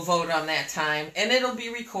 we'll vote on that time, and it'll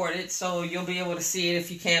be recorded, so you'll be able to see it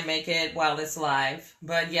if you can't make it while it's live.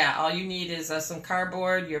 But yeah, all you need is some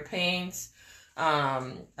cardboard, your paints,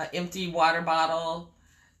 an empty water bottle,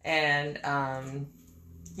 and,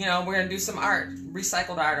 you know, we're going to do some art,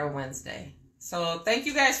 recycled art on Wednesday. So thank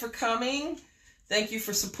you guys for coming. Thank you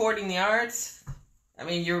for supporting the arts. I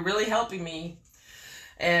mean, you're really helping me,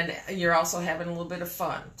 and you're also having a little bit of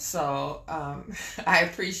fun. So I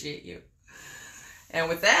appreciate you. And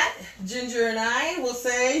with that, Ginger and I will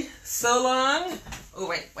say so long. Oh,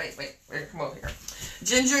 wait. We're going to come over here.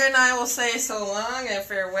 Ginger and I will say so long and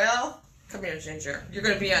farewell. Come here, Ginger. You're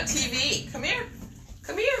going to be on TV. Come here.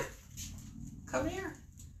 Come here. Come here.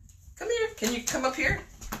 Come here. Can you come up here?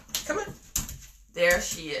 Come on. There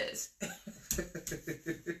she is.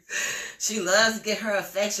 She loves to get her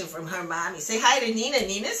affection from her mommy. Say hi to Nina.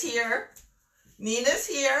 Nina's here. Nina's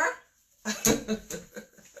here.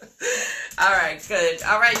 All right, good.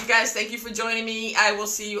 All right, you guys, thank you for joining me. I will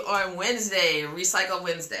see you on Wednesday, Recycle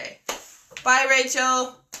Wednesday. Bye,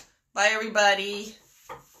 Rachel. Bye, everybody.